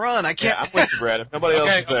Money and Run. I can't. Yeah, I'm with you, Brad. If nobody else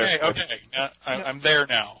is there. Okay. I'm there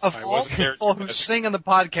now. Of I all wasn't there people too who much. sing on the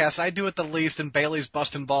podcast, I do it the least, and Bailey's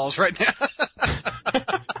busting balls right now.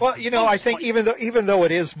 Well, you know, I think even though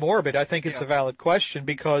it is morbid, I think it's a valid question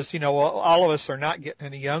because, you know, all of us are not getting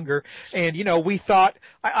any younger. And, you know,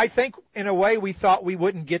 I think in a way we thought we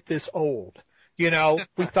wouldn't get this old. You know,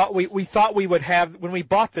 we thought we would have, when we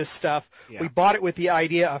bought this stuff, we bought it with the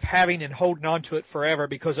idea of having and holding on to it forever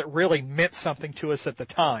because it really meant something to us at the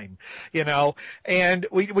time, you know, and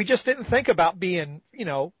we just didn't think about being, you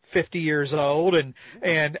know, 50 years old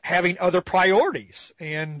and having other priorities.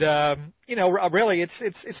 And, you know, really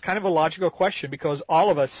it's kind of a logical question because all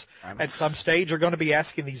of us at some stage are going to be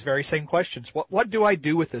asking these very same questions. What do I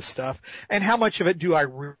do with this stuff and how much of it do I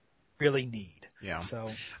really need? Yeah. So,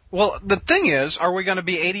 well, the thing is, are we going to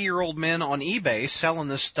be 80-year-old men on eBay selling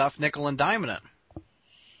this stuff nickel and diming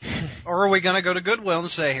it? Or are we going to go to Goodwill and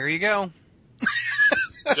say, here you go?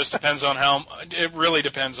 Just depends on it really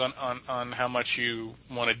depends on how much you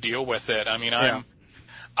want to deal with it. I mean,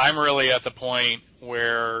 I'm really at the point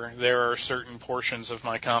where there are certain portions of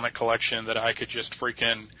my comic collection that I could just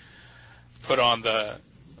freaking put on the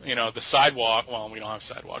sidewalk. Well, we don't have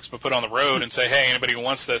sidewalks, but put on the road and say, hey, anybody who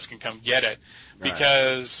wants this can come get it. Right.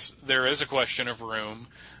 Because there is a question of room.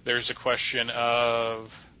 There's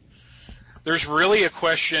really a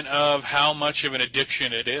question of how much of an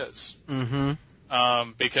addiction it is. Mm-hmm.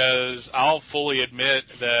 Because I'll fully admit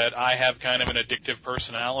that I have kind of an addictive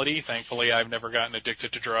personality. Thankfully, I've never gotten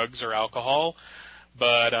addicted to drugs or alcohol.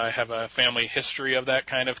 But I have a family history of that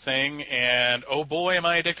kind of thing, and oh boy, am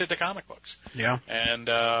I addicted to comic books. Yeah. And,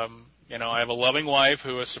 you know, I have a loving wife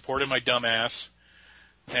who has supported my dumbass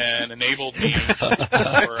and enabled me now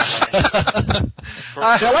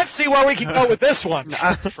let's see where we can go with this one.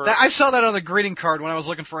 I saw that on the greeting card when I was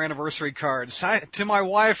looking for anniversary cards. To my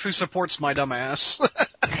wife who supports my dumbass.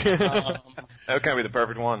 That would kind of be the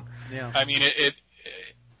perfect one. Yeah. I mean,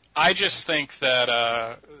 I just think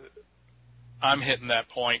that, I'm hitting that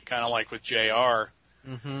point kind of like with JR,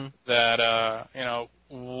 that, you know,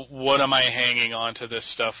 what am I hanging on to this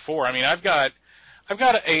stuff for? I mean, I've got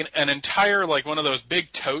an entire, like one of those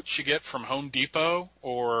big totes you get from Home Depot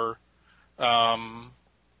or,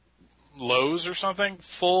 Lowe's or something,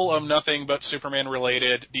 full of nothing but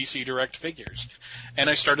Superman-related DC Direct figures. And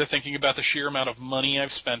I started thinking about the sheer amount of money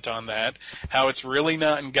I've spent on that, how it's really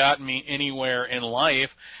not gotten me anywhere in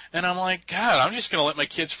life, and I'm like, God, I'm just going to let my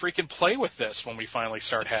kids freaking play with this when we finally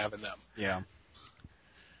start having them. Yeah.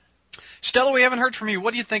 Stella, we haven't heard from you.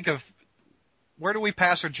 What do you think of, where do we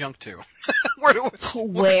pass our junk to? Where?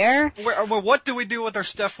 What do we do with our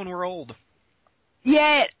stuff when we're old?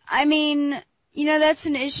 Yeah, I mean, you know, that's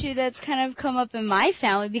an issue that's kind of come up in my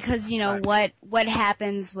family because, you know, what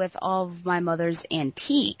happens with all of my mother's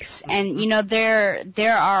antiques. And, you know, there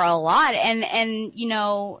are a lot. And, you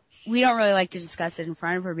know, we don't really like to discuss it in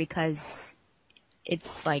front of her because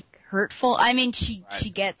it's, like, hurtful. I mean, she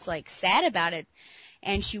gets, like, sad about it.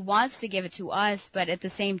 And she wants to give it to us, but at the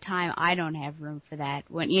same time, I don't have room for that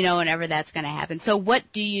whenever that's going to happen. So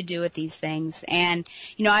what do you do with these things? And,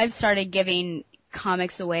 you know, I've started giving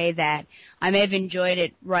comics away that I may have enjoyed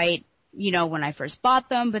it when I first bought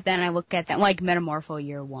them, but then I look at them like Metamorpho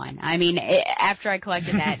Year One. I mean, after I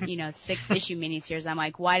collected that, 6-issue miniseries, I'm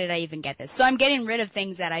like, why did I even get this? So I'm getting rid of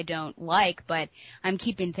things that I don't like, but I'm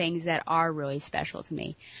keeping things that are really special to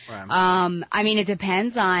me. Right. I mean, it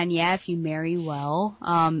depends on, if you marry well,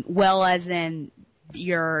 well as in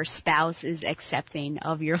your spouse is accepting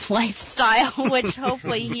of your lifestyle, which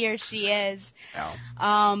hopefully he or she is.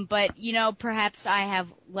 Oh. But, perhaps I have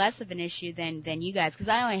less of an issue than you guys, because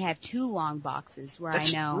I only have 2 long boxes where I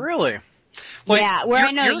know. Really? Well, where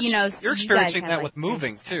I know, you're experiencing that with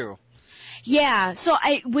moving, too. Yeah,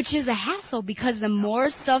 which is a hassle, because the more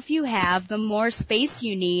stuff you have, the more space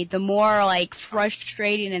you need, the more,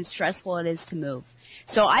 frustrating and stressful it is to move.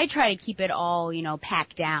 So I try to keep it all,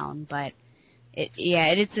 packed down, but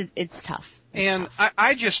it's tough. Tough.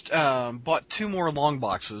 I just bought 2 more long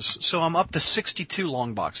boxes, so I'm up to 62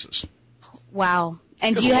 long boxes. Wow.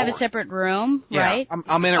 And do you have a separate room, right? Yeah,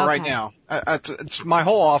 I'm in it right now. It's my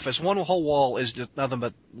whole office. One whole wall is just nothing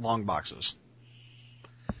but long boxes.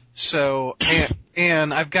 So,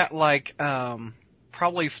 and I've got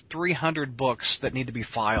probably 300 books that need to be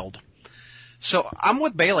filed. So I'm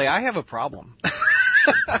with Bailey. I have a problem.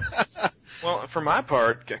 Well, for my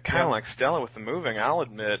part, kind of like Stella with the moving, I'll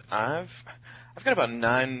admit I've got about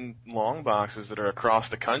 9 long boxes that are across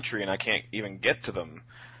the country, and I can't even get to them.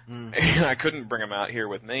 Mm. And I couldn't bring them out here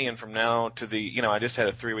with me. And from now to I just had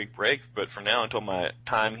a 3-week break, but from now until my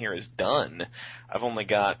time here is done, I've only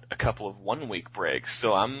got a couple of 1-week breaks.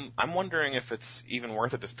 So I'm wondering if it's even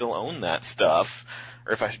worth it to still own that stuff,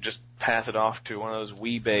 or if I should just pass it off to one of those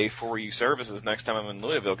WeBay for you services next time I'm in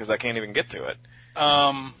Louisville, because I can't even get to it.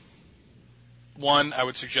 One, I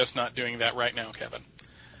would suggest not doing that right now, Kevin.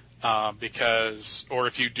 Or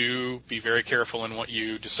if you do, be very careful in what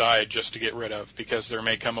you decide just to get rid of, because there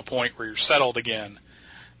may come a point where you're settled again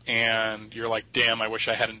and you're like, damn, I wish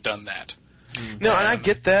I hadn't done that. No, and I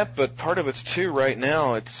get that, but part of it's too right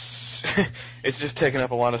now. It's just taking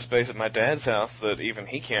up a lot of space at my dad's house that even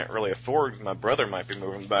he can't really afford. My brother might be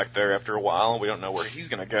moving back there after a while, and we don't know where he's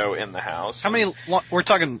going to go in the house. How many? We're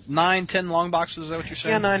talking 9, 10 long boxes. Is that what you're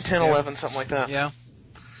saying? Yeah, 9, 10, 11, something like that. Yeah.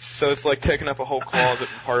 So it's like taking up a whole closet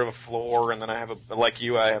and part of a floor, and then I have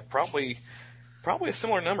I have probably a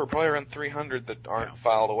similar number, probably around 300 that aren't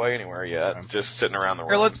filed away anywhere yet, just sitting around the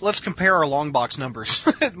room. Here, let's compare our long box numbers.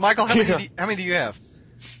 Michael, how many do you have?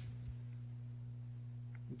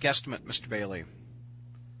 Guesstimate, Mr. Bailey.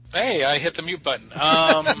 Hey, I hit the mute button.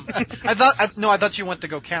 I thought you went to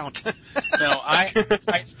go count. No, I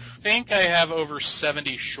think I have over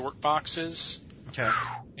 70 short boxes. Okay.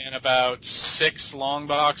 And about 6 long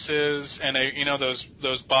boxes, and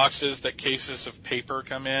those boxes that cases of paper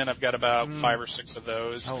come in. I've got about 5 or 6 of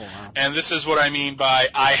those. Oh, wow. And this is what I mean by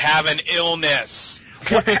I have an illness.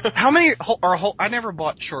 How many are I never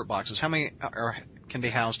bought short boxes. How many can be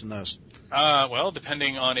housed in those? Well,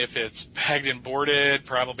 depending on if it's bagged and boarded,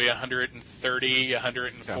 probably 130,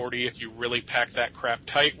 140 if you really pack that crap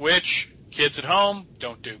tight, which kids at home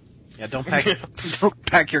don't do. Yeah, don't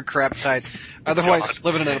pack your crap tight. Otherwise,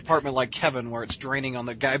 living in an apartment like Kevin where it's draining on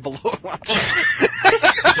the guy below. That's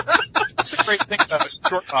the great thing about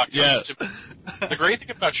short boxes. Yeah. The great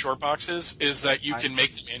thing about short boxes is that you can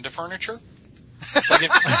make them into furniture.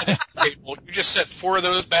 Like you just set 4 of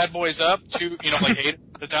those bad boys up, 8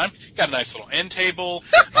 at a time. Got a nice little end table.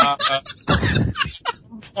 At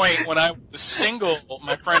one point when I was single,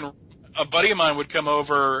 a buddy of mine would come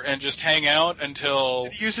over and just hang out until...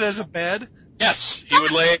 Did you use it as a bed? Yes, he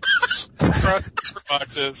would lay across the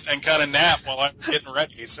boxes and kind of nap while I was getting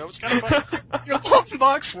ready, so it was kind of fun. Your long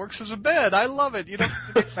box works as a bed. I love it. You don't have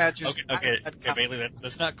to get fat. Just Okay, Bailey,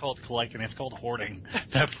 that's not called collecting, it's called hoarding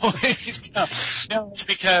at that point. No, it's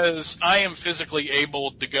because I am physically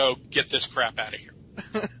able to go get this crap out of here.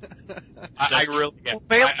 I really am. Well,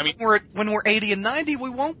 Bailey, when we're 80 and 90, we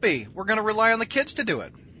won't be. We're going to rely on the kids to do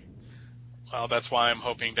it. Well, that's why I'm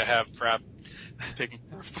hoping to have crap taken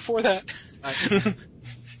care of before that.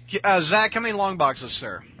 Zach, how many long boxes,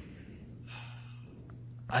 sir?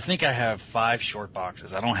 I think I have 5 short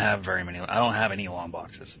boxes. I don't have very many. I don't have any long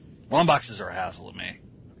boxes. Long boxes are a hassle to me.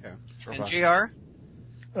 Okay. Short And boxes.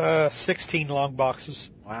 JR? 16 long boxes.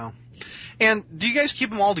 Wow. And do you guys keep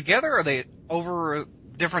them all together? Are they over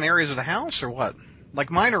different areas of the house or what?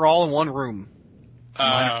 Like mine are all in one room.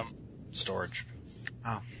 Storage.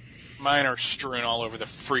 Mine are strewn all over the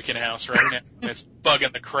freaking house right now. It's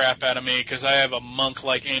bugging the crap out of me because I have a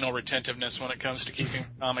monk-like anal retentiveness when it comes to keeping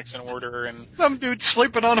comics in order. And some dude's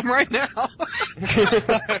sleeping on them right now.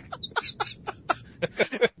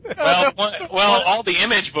 Well, all the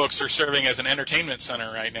Image books are serving as an entertainment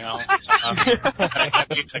center right now. I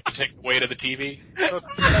can take the weight of the TV.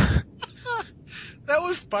 That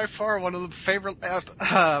was by far one of the favorite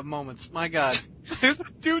moments. My God.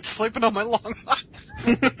 Dude sleeping on my long box.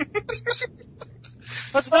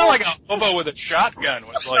 That's not like a hobo with a shotgun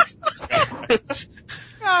was like.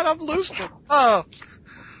 God, I'm losing it. Oh.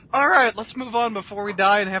 All right, let's move on before we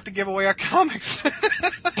die and have to give away our comics. Next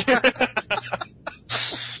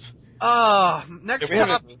we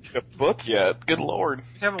haven't reviewed a book yet. Good Lord.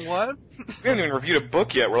 We haven't what? We haven't even reviewed a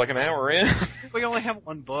book yet. We're like an hour in. We only have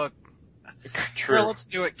one book. True. Well, let's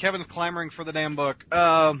do it. Kevin's clamoring for the damn book.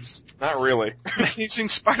 Not really. Amazing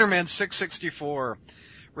Spider-Man 664,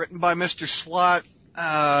 written by Mr. Slott.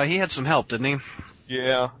 He had some help, didn't he?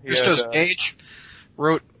 Yeah. Christos Gage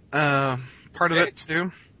wrote part of it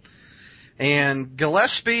too. And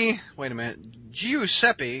Gillespie,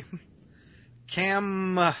 Giuseppe,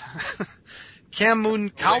 Camuncoli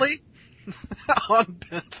on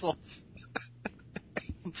pencils.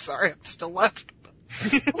 I'm sorry, I'm still laughing.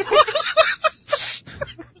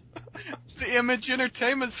 The Image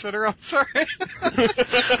Entertainment Center, I'm sorry.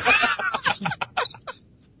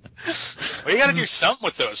 Well, you gotta do something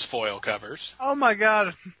with those foil covers. Oh my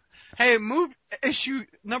God. Hey, move issue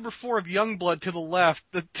number 4 of Youngblood to the left.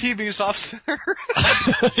 The TV's off center.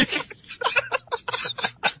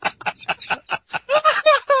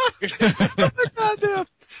 Oh my goddamn.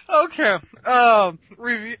 Okay.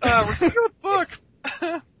 Review a book.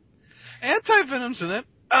 Anti-Venom's in it.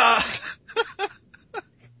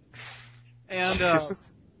 And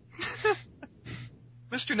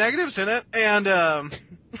Mr. Negative's in it. And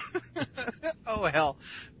oh hell.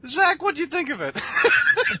 Zach, what'd you think of it?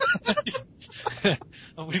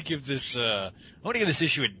 I'm gonna give this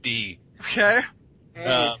issue a D. Okay.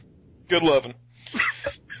 Good loving.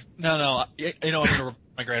 No. I'm gonna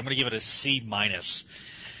I'm gonna give it a C-.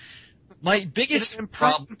 My biggest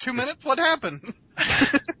problem. 2 minutes? What happened?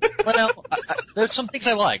 Well, there's some things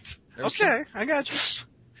I liked. Okay, I got you.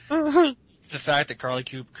 The fact that Carly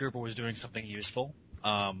Cooper was doing something useful,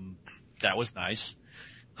 that was nice.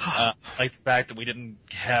 Like the fact that we didn't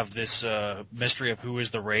have this mystery of who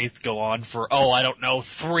is the Wraith go on for, I don't know,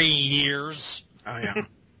 3 years. Oh, yeah.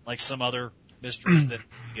 Like some other mysteries that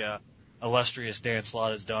the illustrious Dan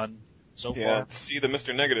Slott has done so far. See the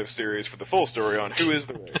Mr. Negative series for the full story on who is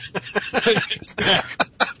the Wraith.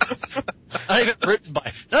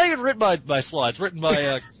 Not even written by Slott. It's written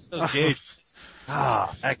by Gage.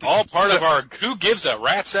 All part of our Who Gives a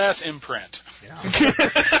Rat's Ass imprint.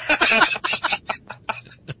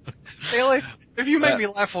 Bailey, if you make me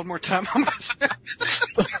laugh one more time, I'm going to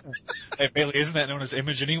Hey, Bailey, isn't that known as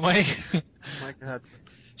image anyway? Oh, my God.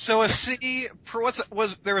 So a C,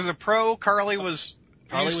 there was a pro, Carly was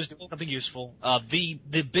doing something useful.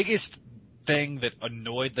 The biggest thing that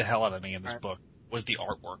annoyed the hell out of me in this book was the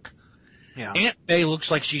artwork. Yeah. Aunt May looks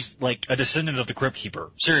like she's like a descendant of the Crypt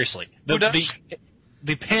Keeper. Seriously. Who does?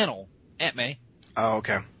 The panel, Aunt May. Oh,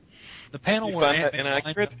 okay. The panel You where find Aunt that May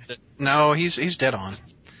inaccurate? finds out No, he's dead on.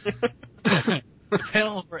 the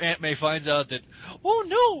panel where Aunt May finds out that, oh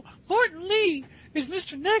no, Martin Lee is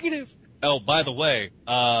Mr. Negative. Oh, by the way,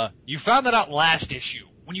 you found that out last issue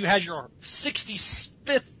when you had your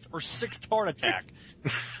 65th or 6th heart attack.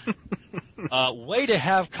 Way to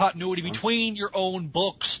have continuity between your own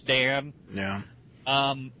books, Dan. Yeah.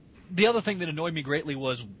 The other thing that annoyed me greatly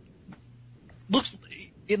was,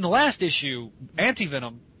 in the last issue,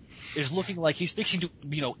 Anti-Venom is looking like he's fixing to,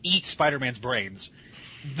 eat Spider-Man's brains.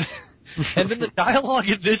 And then the dialogue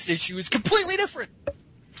in this issue is completely different.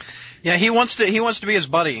 Yeah, he wants to be his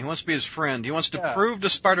buddy. He wants to be his friend. He wants to prove to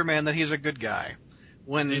Spider-Man that he's a good guy.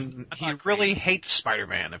 When he really hates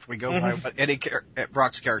Spider-Man, if we go by what Eddie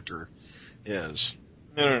Brock's character is.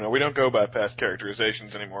 No. We don't go by past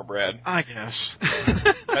characterizations anymore, Brad. I guess.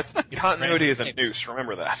 That's continuity is a noose.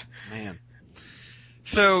 Remember that. Man.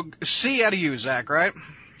 So C out of you, Zach, right?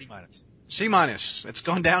 C-. C-. It's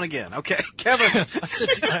going down again. Okay, Kevin. I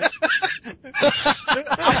said C-.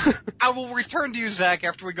 I will return to you, Zach,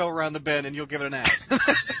 after we go around the bend, and you'll give it an A.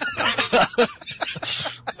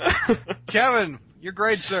 Kevin, your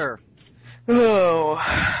grade, sir. Oh,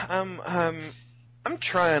 I'm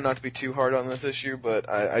trying not to be too hard on this issue, but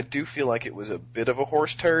I do feel like it was a bit of a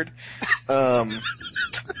horse turd. It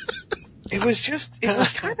was just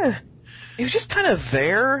kind of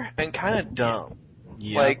there and kind of dumb.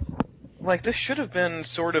 Yeah. Like this should have been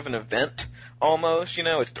sort of an event almost,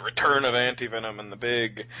 it's the return of Anti-Venom and the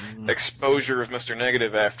big exposure of Mr.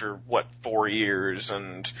 Negative after 4 years,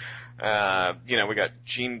 and we got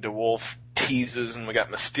Jean DeWolf teases, and we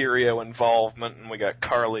got Mysterio involvement, and we got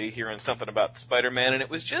Carly hearing something about Spider-Man, and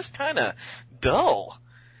it was just kind of dull.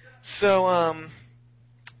 So,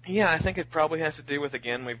 I think it probably has to do with,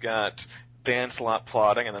 again, we've got Dan Slott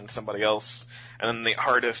plotting, and then somebody else, and then the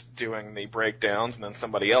artist doing the breakdowns, and then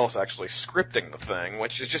somebody else actually scripting the thing,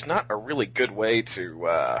 which is just not a really good way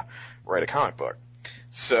to write a comic book.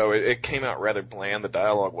 So it came out rather bland. The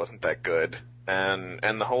dialogue wasn't that good.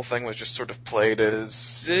 And the whole thing was just sort of played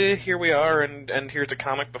as, here we are, and here's a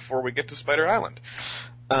comic before we get to Spider Island.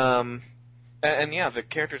 The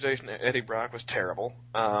characterization of Eddie Brock was terrible.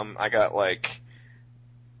 I got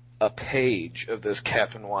a page of this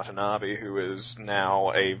Captain Watanabe, who is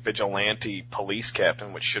now a vigilante police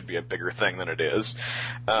captain, which should be a bigger thing than it is.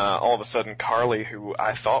 All of a sudden, Carly, who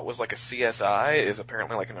I thought was like a CSI, is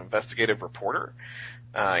apparently like an investigative reporter,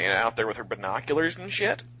 out there with her binoculars and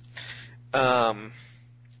shit. It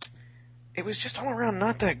was just all around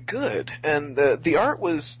not that good, and the art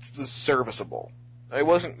was serviceable. It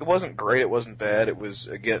wasn't great. It wasn't bad. It was,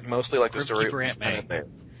 again, mostly like the story was kind of there.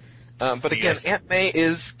 But again, Aunt May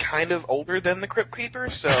is kind of older than the Crypt Keeper,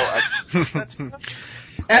 so that's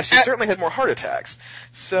and she certainly had more heart attacks.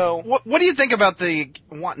 So what do you think about the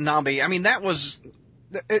Watanabe? I mean,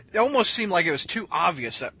 it almost seemed like it was too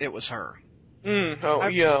obvious that it was her.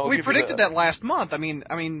 We predicted that last month. I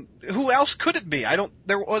mean, who else could it be?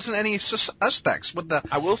 There wasn't any suspects with the.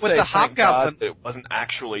 I will say, the thank Hobgoblin. God it wasn't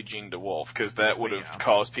actually Jean DeWolf, because that would have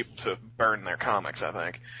caused people to burn their comics, I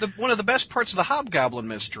think. One of the best parts of the Hobgoblin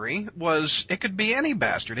mystery was it could be any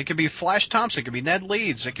bastard. It could be Flash Thompson. It could be Ned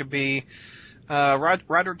Leeds. It could be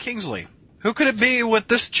Roderick Kingsley. Who could it be with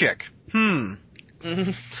this chick? Watanabe.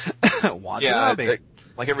 Yeah,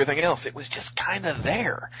 like everything else, it was just kind of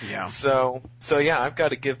there. Yeah. So I've got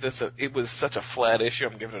to give this it was such a flat issue,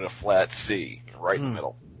 I'm giving it a flat C, right in the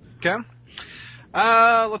middle. Okay.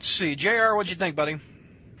 Let's see. JR, what'd you think, buddy?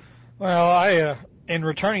 Well, in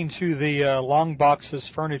returning to the long boxes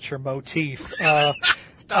furniture motif,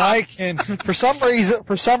 stop. I can, for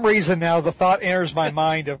some reason now, the thought enters my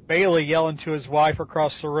mind of Bailey yelling to his wife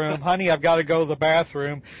across the room, "Honey, I've got to go to the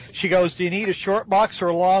bathroom." She goes, "Do you need a short box or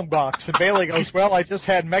a long box?" And Bailey goes, "Well, I just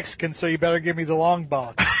had Mexican, so you better give me the long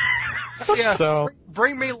box." Yeah. So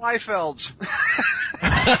bring me Liefelds.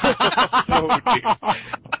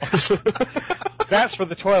 that's for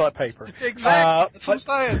the toilet paper. Exactly. That's what I'm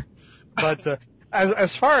saying. But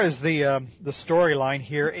as far as the storyline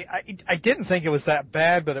here, I didn't think it was that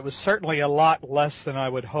bad, but it was certainly a lot less than I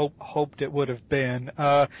would hoped it would have been.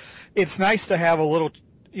 It's nice to have a little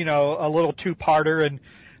two-parter, and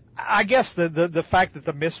I guess the fact that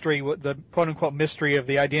the mystery, the quote unquote mystery of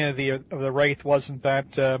the identity of the Wraith wasn't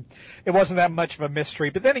that much of a mystery.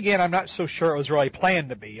 But then again, I'm not so sure it was really planned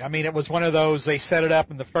to be. I mean, it was one of those, they set it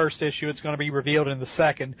up in the first issue, it's going to be revealed in the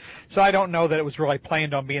second. So I don't know that it was really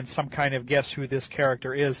planned on being some kind of guess who this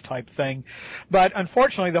character is type thing. But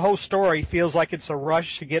unfortunately, the whole story feels like it's a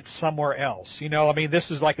rush to get somewhere else. I mean,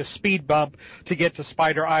 this is like a speed bump to get to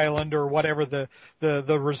Spider Island or whatever the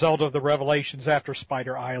result of the revelations after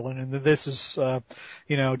Spider Island. And this is,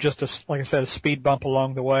 just like I said, a speed bump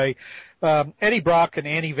along the way. Eddie Brock and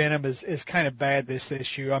Anti-Venom is kind of bad this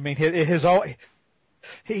issue. I mean,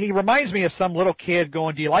 he reminds me of some little kid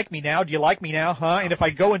going, "Do you like me now? Do you like me now? Huh? And if I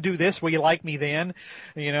go and do this, will you like me then?"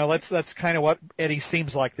 That's kind of what Eddie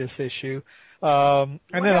seems like this issue. And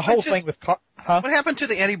then the whole thing with, What happened to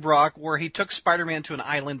the Eddie Brock where he took Spider-Man to an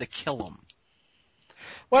island to kill him?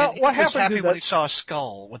 Well, what he was happened happy when he saw a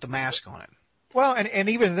skull with the mask on it. Well, and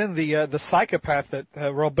even then the psychopath that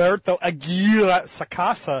Roberto Aguirre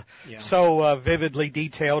Sacasa so vividly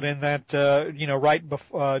detailed in that right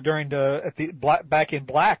before Back in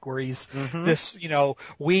Black, where he's this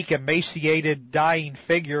weak, emaciated, dying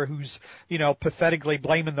figure who's pathetically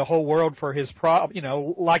blaming the whole world for his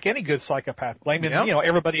like any good psychopath, blaming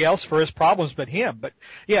everybody else for his problems but him. But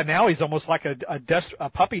yeah, now he's almost like a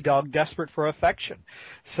puppy dog desperate for affection.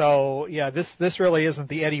 So yeah, this really isn't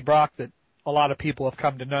the Eddie Brock that a lot of people have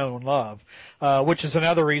come to know and love, which is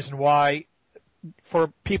another reason why,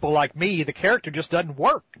 for people like me, the character just doesn't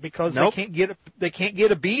work because they can't get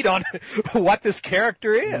a beat on what this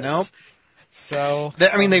character is. Nope. So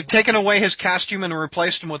they've taken away his costume and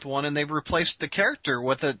replaced him with one, and they've replaced the character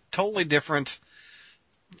with a totally different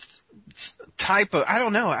type of. I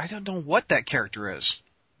don't know what that character is.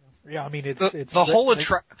 Yeah, I mean it's the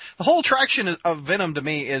whole attraction of Venom to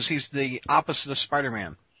me is he's the opposite of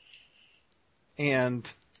Spider-Man. And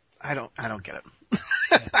I don't get it.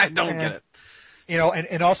 I don't get it.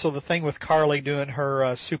 And also the thing with Carly doing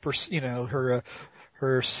her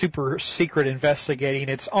her super secret investigating,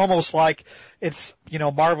 it's almost like it's,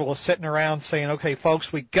 Marvel is sitting around saying, "Okay,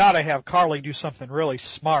 folks, we gotta have Carly do something really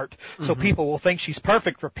smart so people will think she's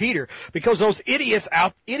perfect for Peter, because those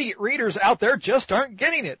idiot readers out there just aren't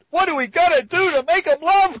getting it. What do we gotta do to make them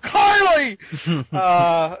love Carly?"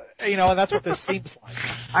 And that's what this seems like.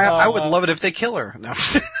 I would love it if they kill her. No.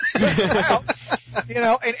 Well,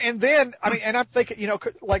 and then, I mean, and I'm thinking,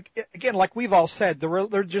 like we've all said,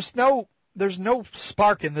 there's no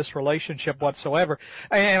spark in this relationship whatsoever.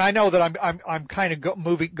 And I know that I'm kind of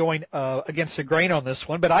going against the grain on this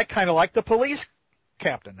one, but I kind of like the police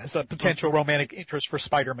captain as a potential romantic interest for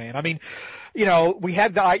Spider-Man. I mean, we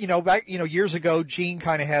had back, years ago, Jean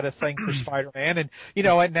kind of had a thing for Spider-Man, and,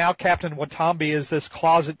 and now Captain Watanabe is this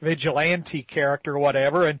closet vigilante character or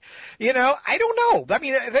whatever, and, I don't know. I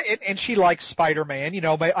mean, and she likes Spider-Man,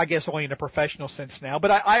 I guess only in a professional sense now, but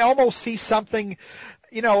I almost see something,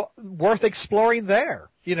 worth exploring there,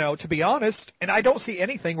 to be honest. And I don't see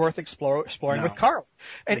anything worth exploring with Carl.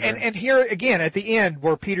 And here again at the end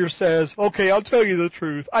where Peter says, "Okay, I'll tell you the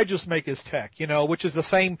truth. I just make his tech," which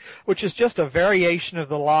is just a variation of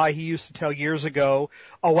the lie he used to tell years ago.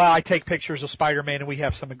 "Oh, well, I take pictures of Spider-Man and we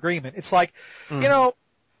have some agreement." It's like,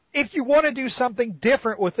 if you want to do something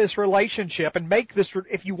different with this relationship and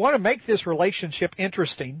if you want to make this relationship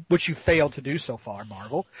interesting, which you failed to do so far,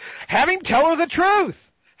 Marvel, have him tell her the truth.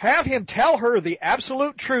 Have him tell her the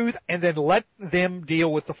absolute truth and then let them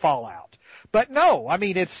deal with the fallout. But no, I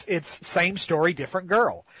mean, it's same story, different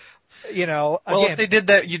girl. Well, if they did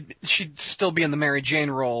that, she'd still be in the Mary Jane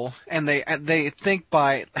role, and they think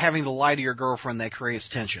by having to lie to your girlfriend that creates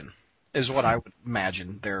tension, is what I would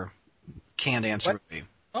imagine their canned answer would be.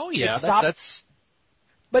 Oh yeah,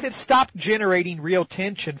 but it stopped generating real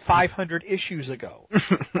tension 500 issues ago.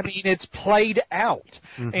 I mean, it's played out.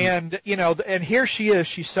 And, and here she is.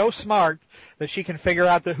 She's so smart that she can figure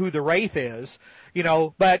out who the Wraith is,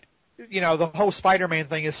 but, the whole Spider-Man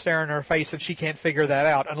thing is staring in her face and she can't figure that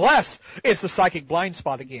out unless it's the psychic blind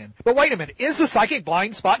spot again. But wait a minute, is the psychic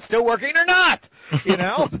blind spot still working or not?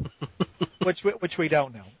 which we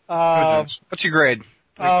don't know. What's your grade?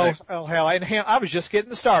 Oh hell! I was just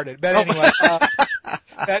getting started, but anyway.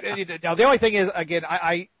 Now the only thing is, again,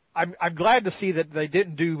 I'm glad to see that they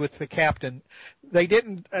didn't do with the captain. They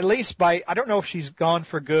didn't, at least I don't know if she's gone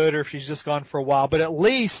for good or if she's just gone for a while, but at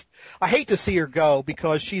least I hate to see her go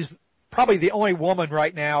because she's probably the only woman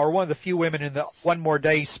right now, or one of the few women in the One More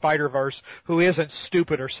Day Spider-Verse who isn't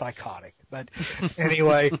stupid or psychotic. But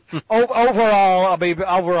anyway, overall,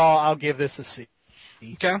 I'll give this a C.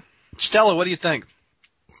 Okay. Stella, what do you think?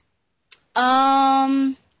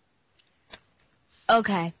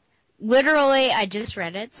 Okay. Literally, I just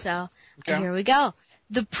read it, so here we go.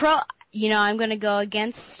 I'm going to go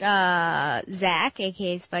against Zach,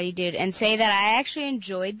 aka Spidey Dude, and say that I actually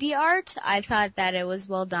enjoyed the art. I thought that it was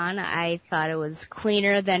well done. I thought it was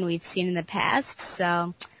cleaner than we've seen in the past,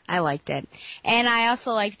 so I liked it. And I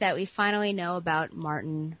also liked that we finally know about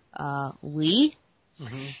Martin Lee.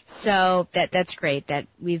 Mm-hmm. So that's great that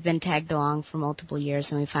we've been tagged along for multiple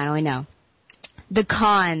years and we finally know. The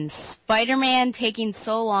cons. Spider-Man taking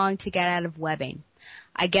so long to get out of webbing.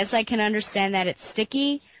 I guess I can understand that it's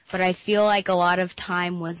sticky, but I feel like a lot of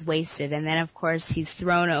time was wasted. And then, of course, he's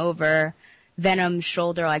thrown over Venom's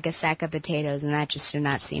shoulder like a sack of potatoes, and that just did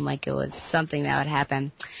not seem like it was something that would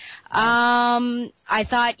happen. I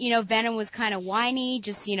thought, Venom was kind of whiny,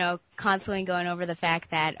 just, constantly going over the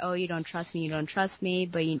fact that, oh, you don't trust me,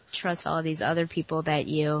 but you trust all these other people that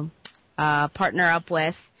you partner up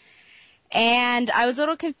with. And I was a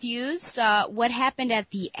little confused. What happened at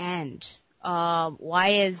the end? Why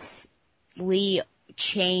is Lee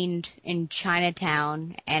chained in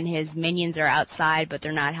Chinatown and his minions are outside, but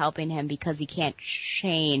they're not helping him because he can't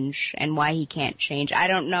change, and why he can't change? I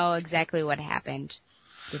don't know exactly what happened.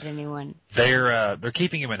 Did anyone? They're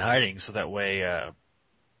keeping him in hiding so that way,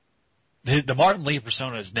 the Martin Lee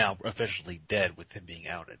persona is now officially dead with him being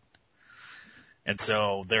outed. And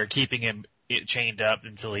so they're keeping him chained up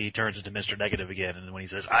until he turns into Mr. Negative again, and when he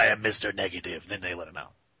says, I am Mr. Negative, then they let him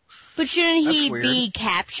out. But shouldn't he be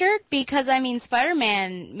captured? Because,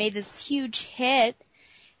 Spider-Man made this huge hit,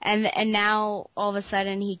 and now all of a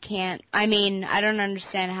sudden he can't. I don't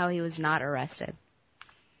understand how he was not arrested.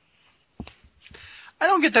 I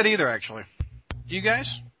don't get that either, actually. Do you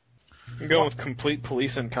guys? I'm going with complete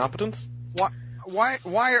police incompetence. Why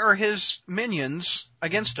are his minions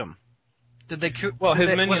against him? Did they coup? Well, his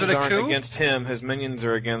minions aren't against him. His minions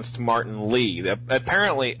are against Martin Lee.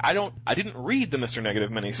 Apparently, I didn't read the Mr. Negative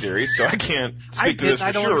miniseries, so I can't speak to this for sure.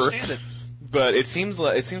 I don't understand it. But it seems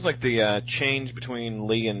like the change between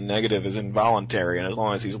Lee and Negative is involuntary, and as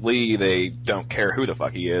long as he's Lee, they don't care who the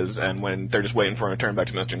fuck he is, and when they're just waiting for him to turn back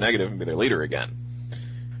to Mr. Negative and be their leader again.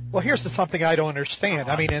 Well, here's something I don't understand.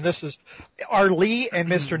 Are Lee and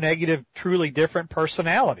Mr. Negative truly different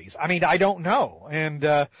personalities? I don't know.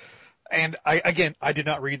 And I did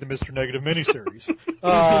not read the Mr. Negative miniseries.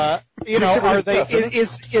 Are they,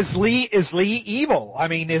 is Lee evil?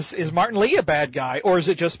 Is Martin Lee a bad guy, or is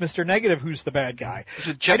it just Mr. Negative who's the bad guy? Is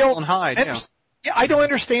it Jekyll and Hyde? Yeah, I don't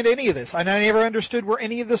understand any of this, and I never understood where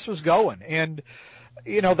any of this was going. And,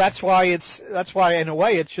 that's why in a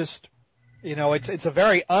way it's just, it's a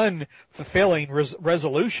very unfulfilling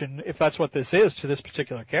resolution, if that's what this is, to this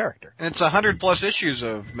particular character. And it's 100+ issues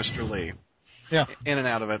of Mr. Lee. Yeah. In and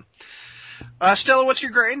out of it. Stella, what's your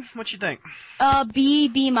grade? What you think?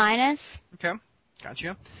 B minus. Okay.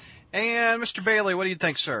 Gotcha. And Mr. Bailey, what do you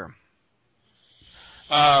think, sir?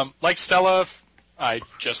 Like Stella, I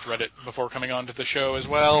just read it before coming on to the show as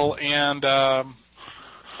well, and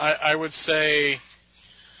I would say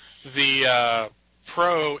the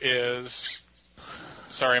pro is...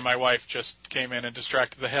 Sorry, my wife just came in and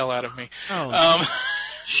distracted the hell out of me. Oh.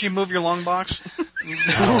 She moved your lung box?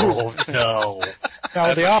 No.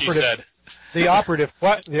 That's what she said. The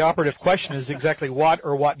operative question is exactly what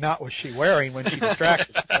or what not was she wearing when she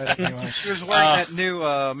distracted. But anyway. She was wearing that new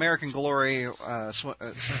American Glory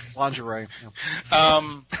lingerie.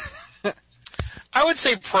 I would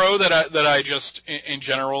say pro that I just in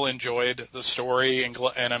general enjoyed the story, and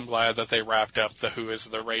I'm glad that they wrapped up the Who is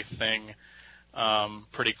the Wraith thing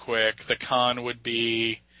pretty quick. The con would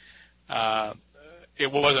be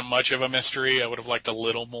it wasn't much of a mystery. I would have liked a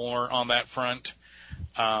little more on that front.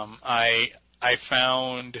 I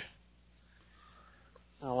found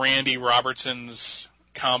Randy Robertson's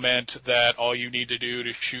comment that all you need to do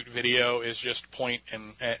to shoot video is just point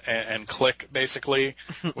and click, basically,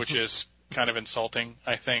 which is kind of insulting,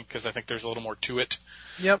 I think, because I think there's a little more to it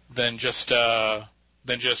Yep. than just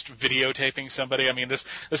than just videotaping somebody. I mean, this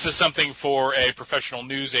is something for a professional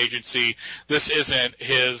news agency. This isn't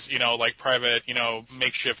his, like private,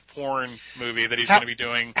 makeshift porn movie that he's going to be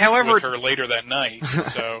doing with her later that night.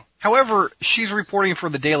 So, however, she's reporting for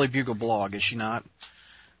the Daily Bugle blog, is she not?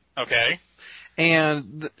 Okay.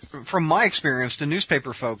 And from my experience, the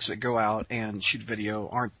newspaper folks that go out and shoot video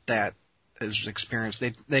aren't that as experienced.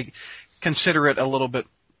 They consider it a little bit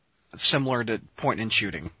similar to point and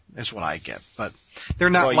shooting, is what I get. But they're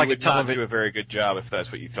not well, like you a would not television. do a very good job if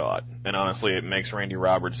that's what you thought. And honestly, it makes Randy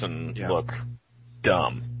Robertson look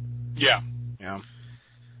dumb. Yeah. Yeah.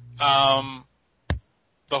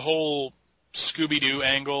 The whole Scooby-Doo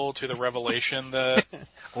angle to the revelation that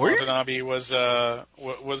Watanabe was the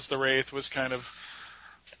Wraith was kind of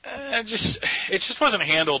it just wasn't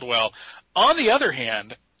handled well. On the other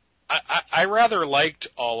hand, I rather liked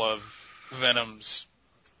all of Venom's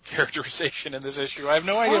characterization in this issue. I have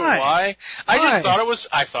no idea why. I just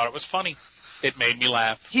thought it was funny. It made me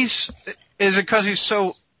laugh. Is it because he's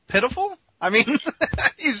so pitiful? I mean, okay.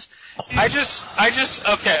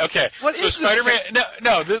 What so is Spider-Man,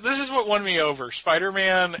 this is what won me over.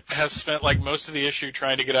 Spider-Man has spent like most of the issue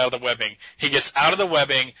trying to get out of the webbing. He gets out of the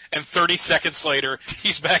webbing, and 30 seconds later,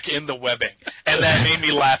 he's back in the webbing. And that made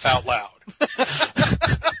me laugh out loud.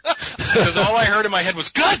 Because all I heard in my head was,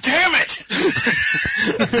 God damn it!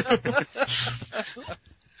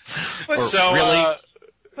 So, really?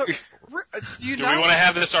 Do we want to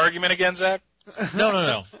have this argument again, Zach?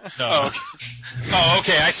 No. Oh,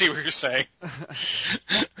 okay. I see what you're saying.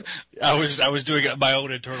 I was doing my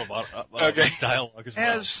own internal dialogue as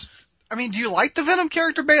well. Do you like the Venom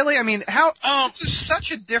character, Bailey? I mean, this is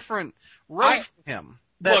such a different role for him.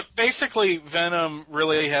 Look, basically, Venom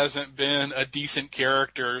really hasn't been a decent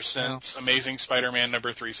character since Amazing Spider-Man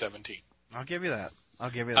number 317. I'll give you that.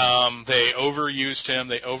 They overused him.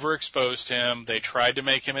 They overexposed him. They tried to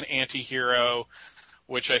make him an anti-hero,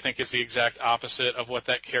 which I think is the exact opposite of what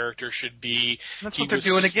that character should be. That's what they're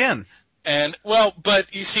doing again. And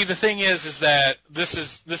but you see, the thing is that this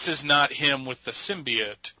is not him with the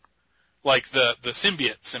symbiote, like the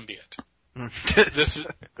symbiote. This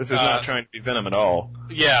is not trying to be Venom at all.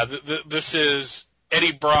 Yeah, this is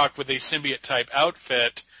Eddie Brock with a symbiote type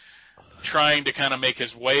outfit, trying to kind of make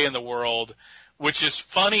his way in the world. Which is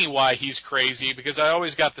funny why he's crazy, because I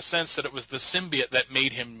always got the sense that it was the symbiote that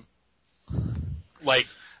made him like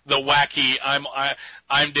the wacky.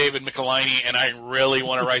 I'm David Michelinie, and I really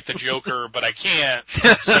want to write the Joker, but I can't.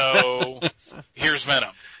 So here's Venom.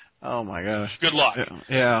 Oh my gosh! Good luck.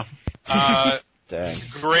 Yeah. Dang.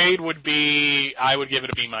 Grade would be, I would give it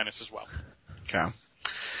a B- as well. Okay.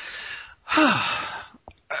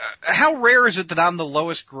 How rare is it that I'm the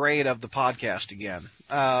lowest grade of the podcast again?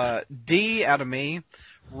 D out of me.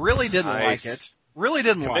 Really didn't like it. Really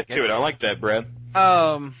didn't like it. Commit to it. I like that, Brad.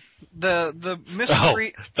 The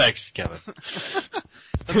mystery. Oh, thanks, Kevin.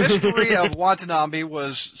 The mystery of Watanabe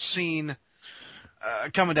was seen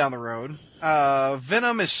coming down the road.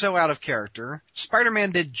 Venom is so out of character.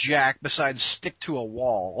 Spider-Man did jack besides stick to a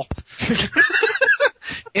wall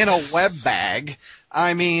in a web bag.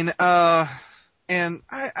 I mean, and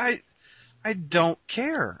I don't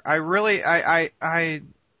care.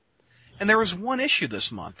 And there was one issue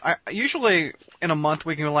this month. Usually in a month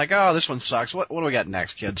we can be like, oh, this one sucks. What do we got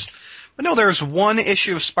next, kids? But no, there's one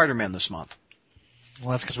issue of Spider-Man this month.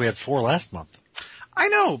 Well, that's because we had 4 last month. I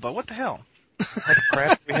know, but what the hell?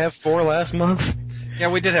 Crap, we have 4 last month? Yeah,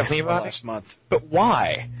 we did have 4 last month. But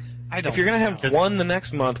why? I don't If you're going to have 1 the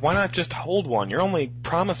next month, why not just hold 1? You're only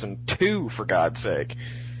promising 2, for God's sake.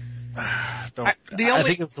 I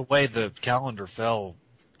think it was the way the calendar fell,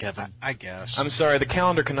 Kevin. I guess. I'm sorry, the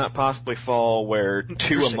calendar cannot possibly fall where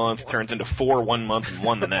 2 a month turns into 4 one month and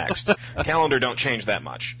 1 the next. The calendar don't change that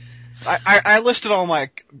much. I listed all my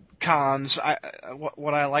cons.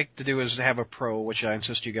 What I like to do is have a pro, which I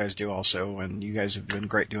insist you guys do also, and you guys have been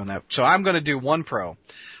great doing that. So I'm going to do 1 pro.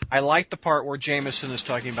 I like the part where Jameson is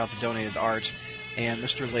talking about the donated art, and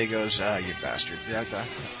Mr. Lee goes, you bastard.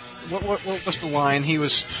 What was the line? He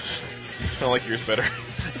was... I like yours better.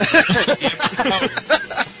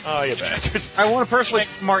 Oh, you bastard. I want to personally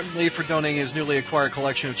thank Martin Lee for donating his newly acquired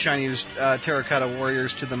collection of Chinese terracotta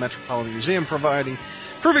warriors to the Metropolitan Museum, proving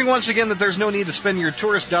once again that there's no need to spend your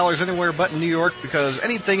tourist dollars anywhere but in New York, because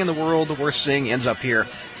anything in the world worth seeing ends up here.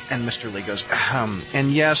 And Mr. Lee goes,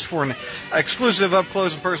 and yes, for an exclusive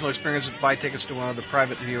up-close and personal experience, buy tickets to one of the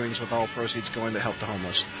private viewings with all proceeds going to help the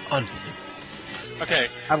homeless. Okay.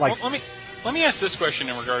 Let me ask this question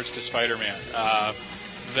in regards to Spider-Man.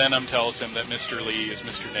 Venom tells him that Mr. Lee is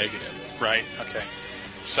Mr. Negative, right? Okay.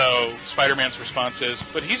 So Spider-Man's response is,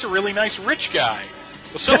 but he's a really nice rich guy.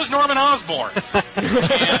 Well, so was Norman Osborn.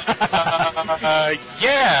 And,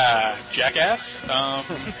 yeah, jackass.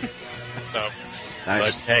 So.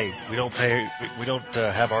 Nice. But hey, we don't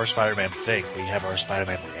have our Spider-Man think. We have our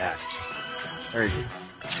Spider-Man react. Very good.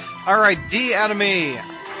 All right, D out of me.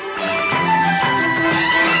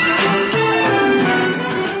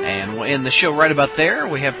 And we'll end the show right about there.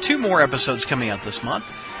 We have 2 more episodes coming out this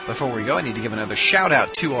month. Before we go, I need to give another shout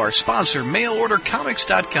out to our sponsor,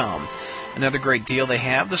 MailOrderComics.com. Another great deal they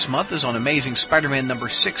have this month is on Amazing Spider-Man number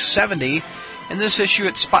 670. In this issue,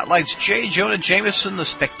 it spotlights J. Jonah Jameson, the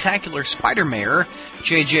spectacular Spider-Mare.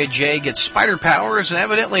 JJJ gets spider powers, and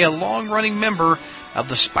evidently a long-running member of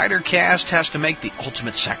the Spider-Cast has to make the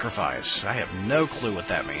ultimate sacrifice. I have no clue what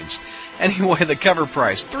that means. Anyway, the cover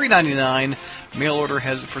price, $3.99. Mail order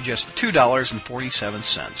has it for just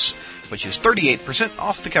 $2.47, which is 38%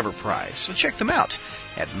 off the cover price. So check them out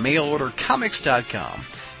at mailordercomics.com.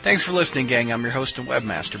 Thanks for listening, gang. I'm your host and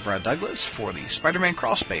webmaster, Brad Douglas, for the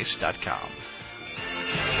SpidermanCrawlspace.com.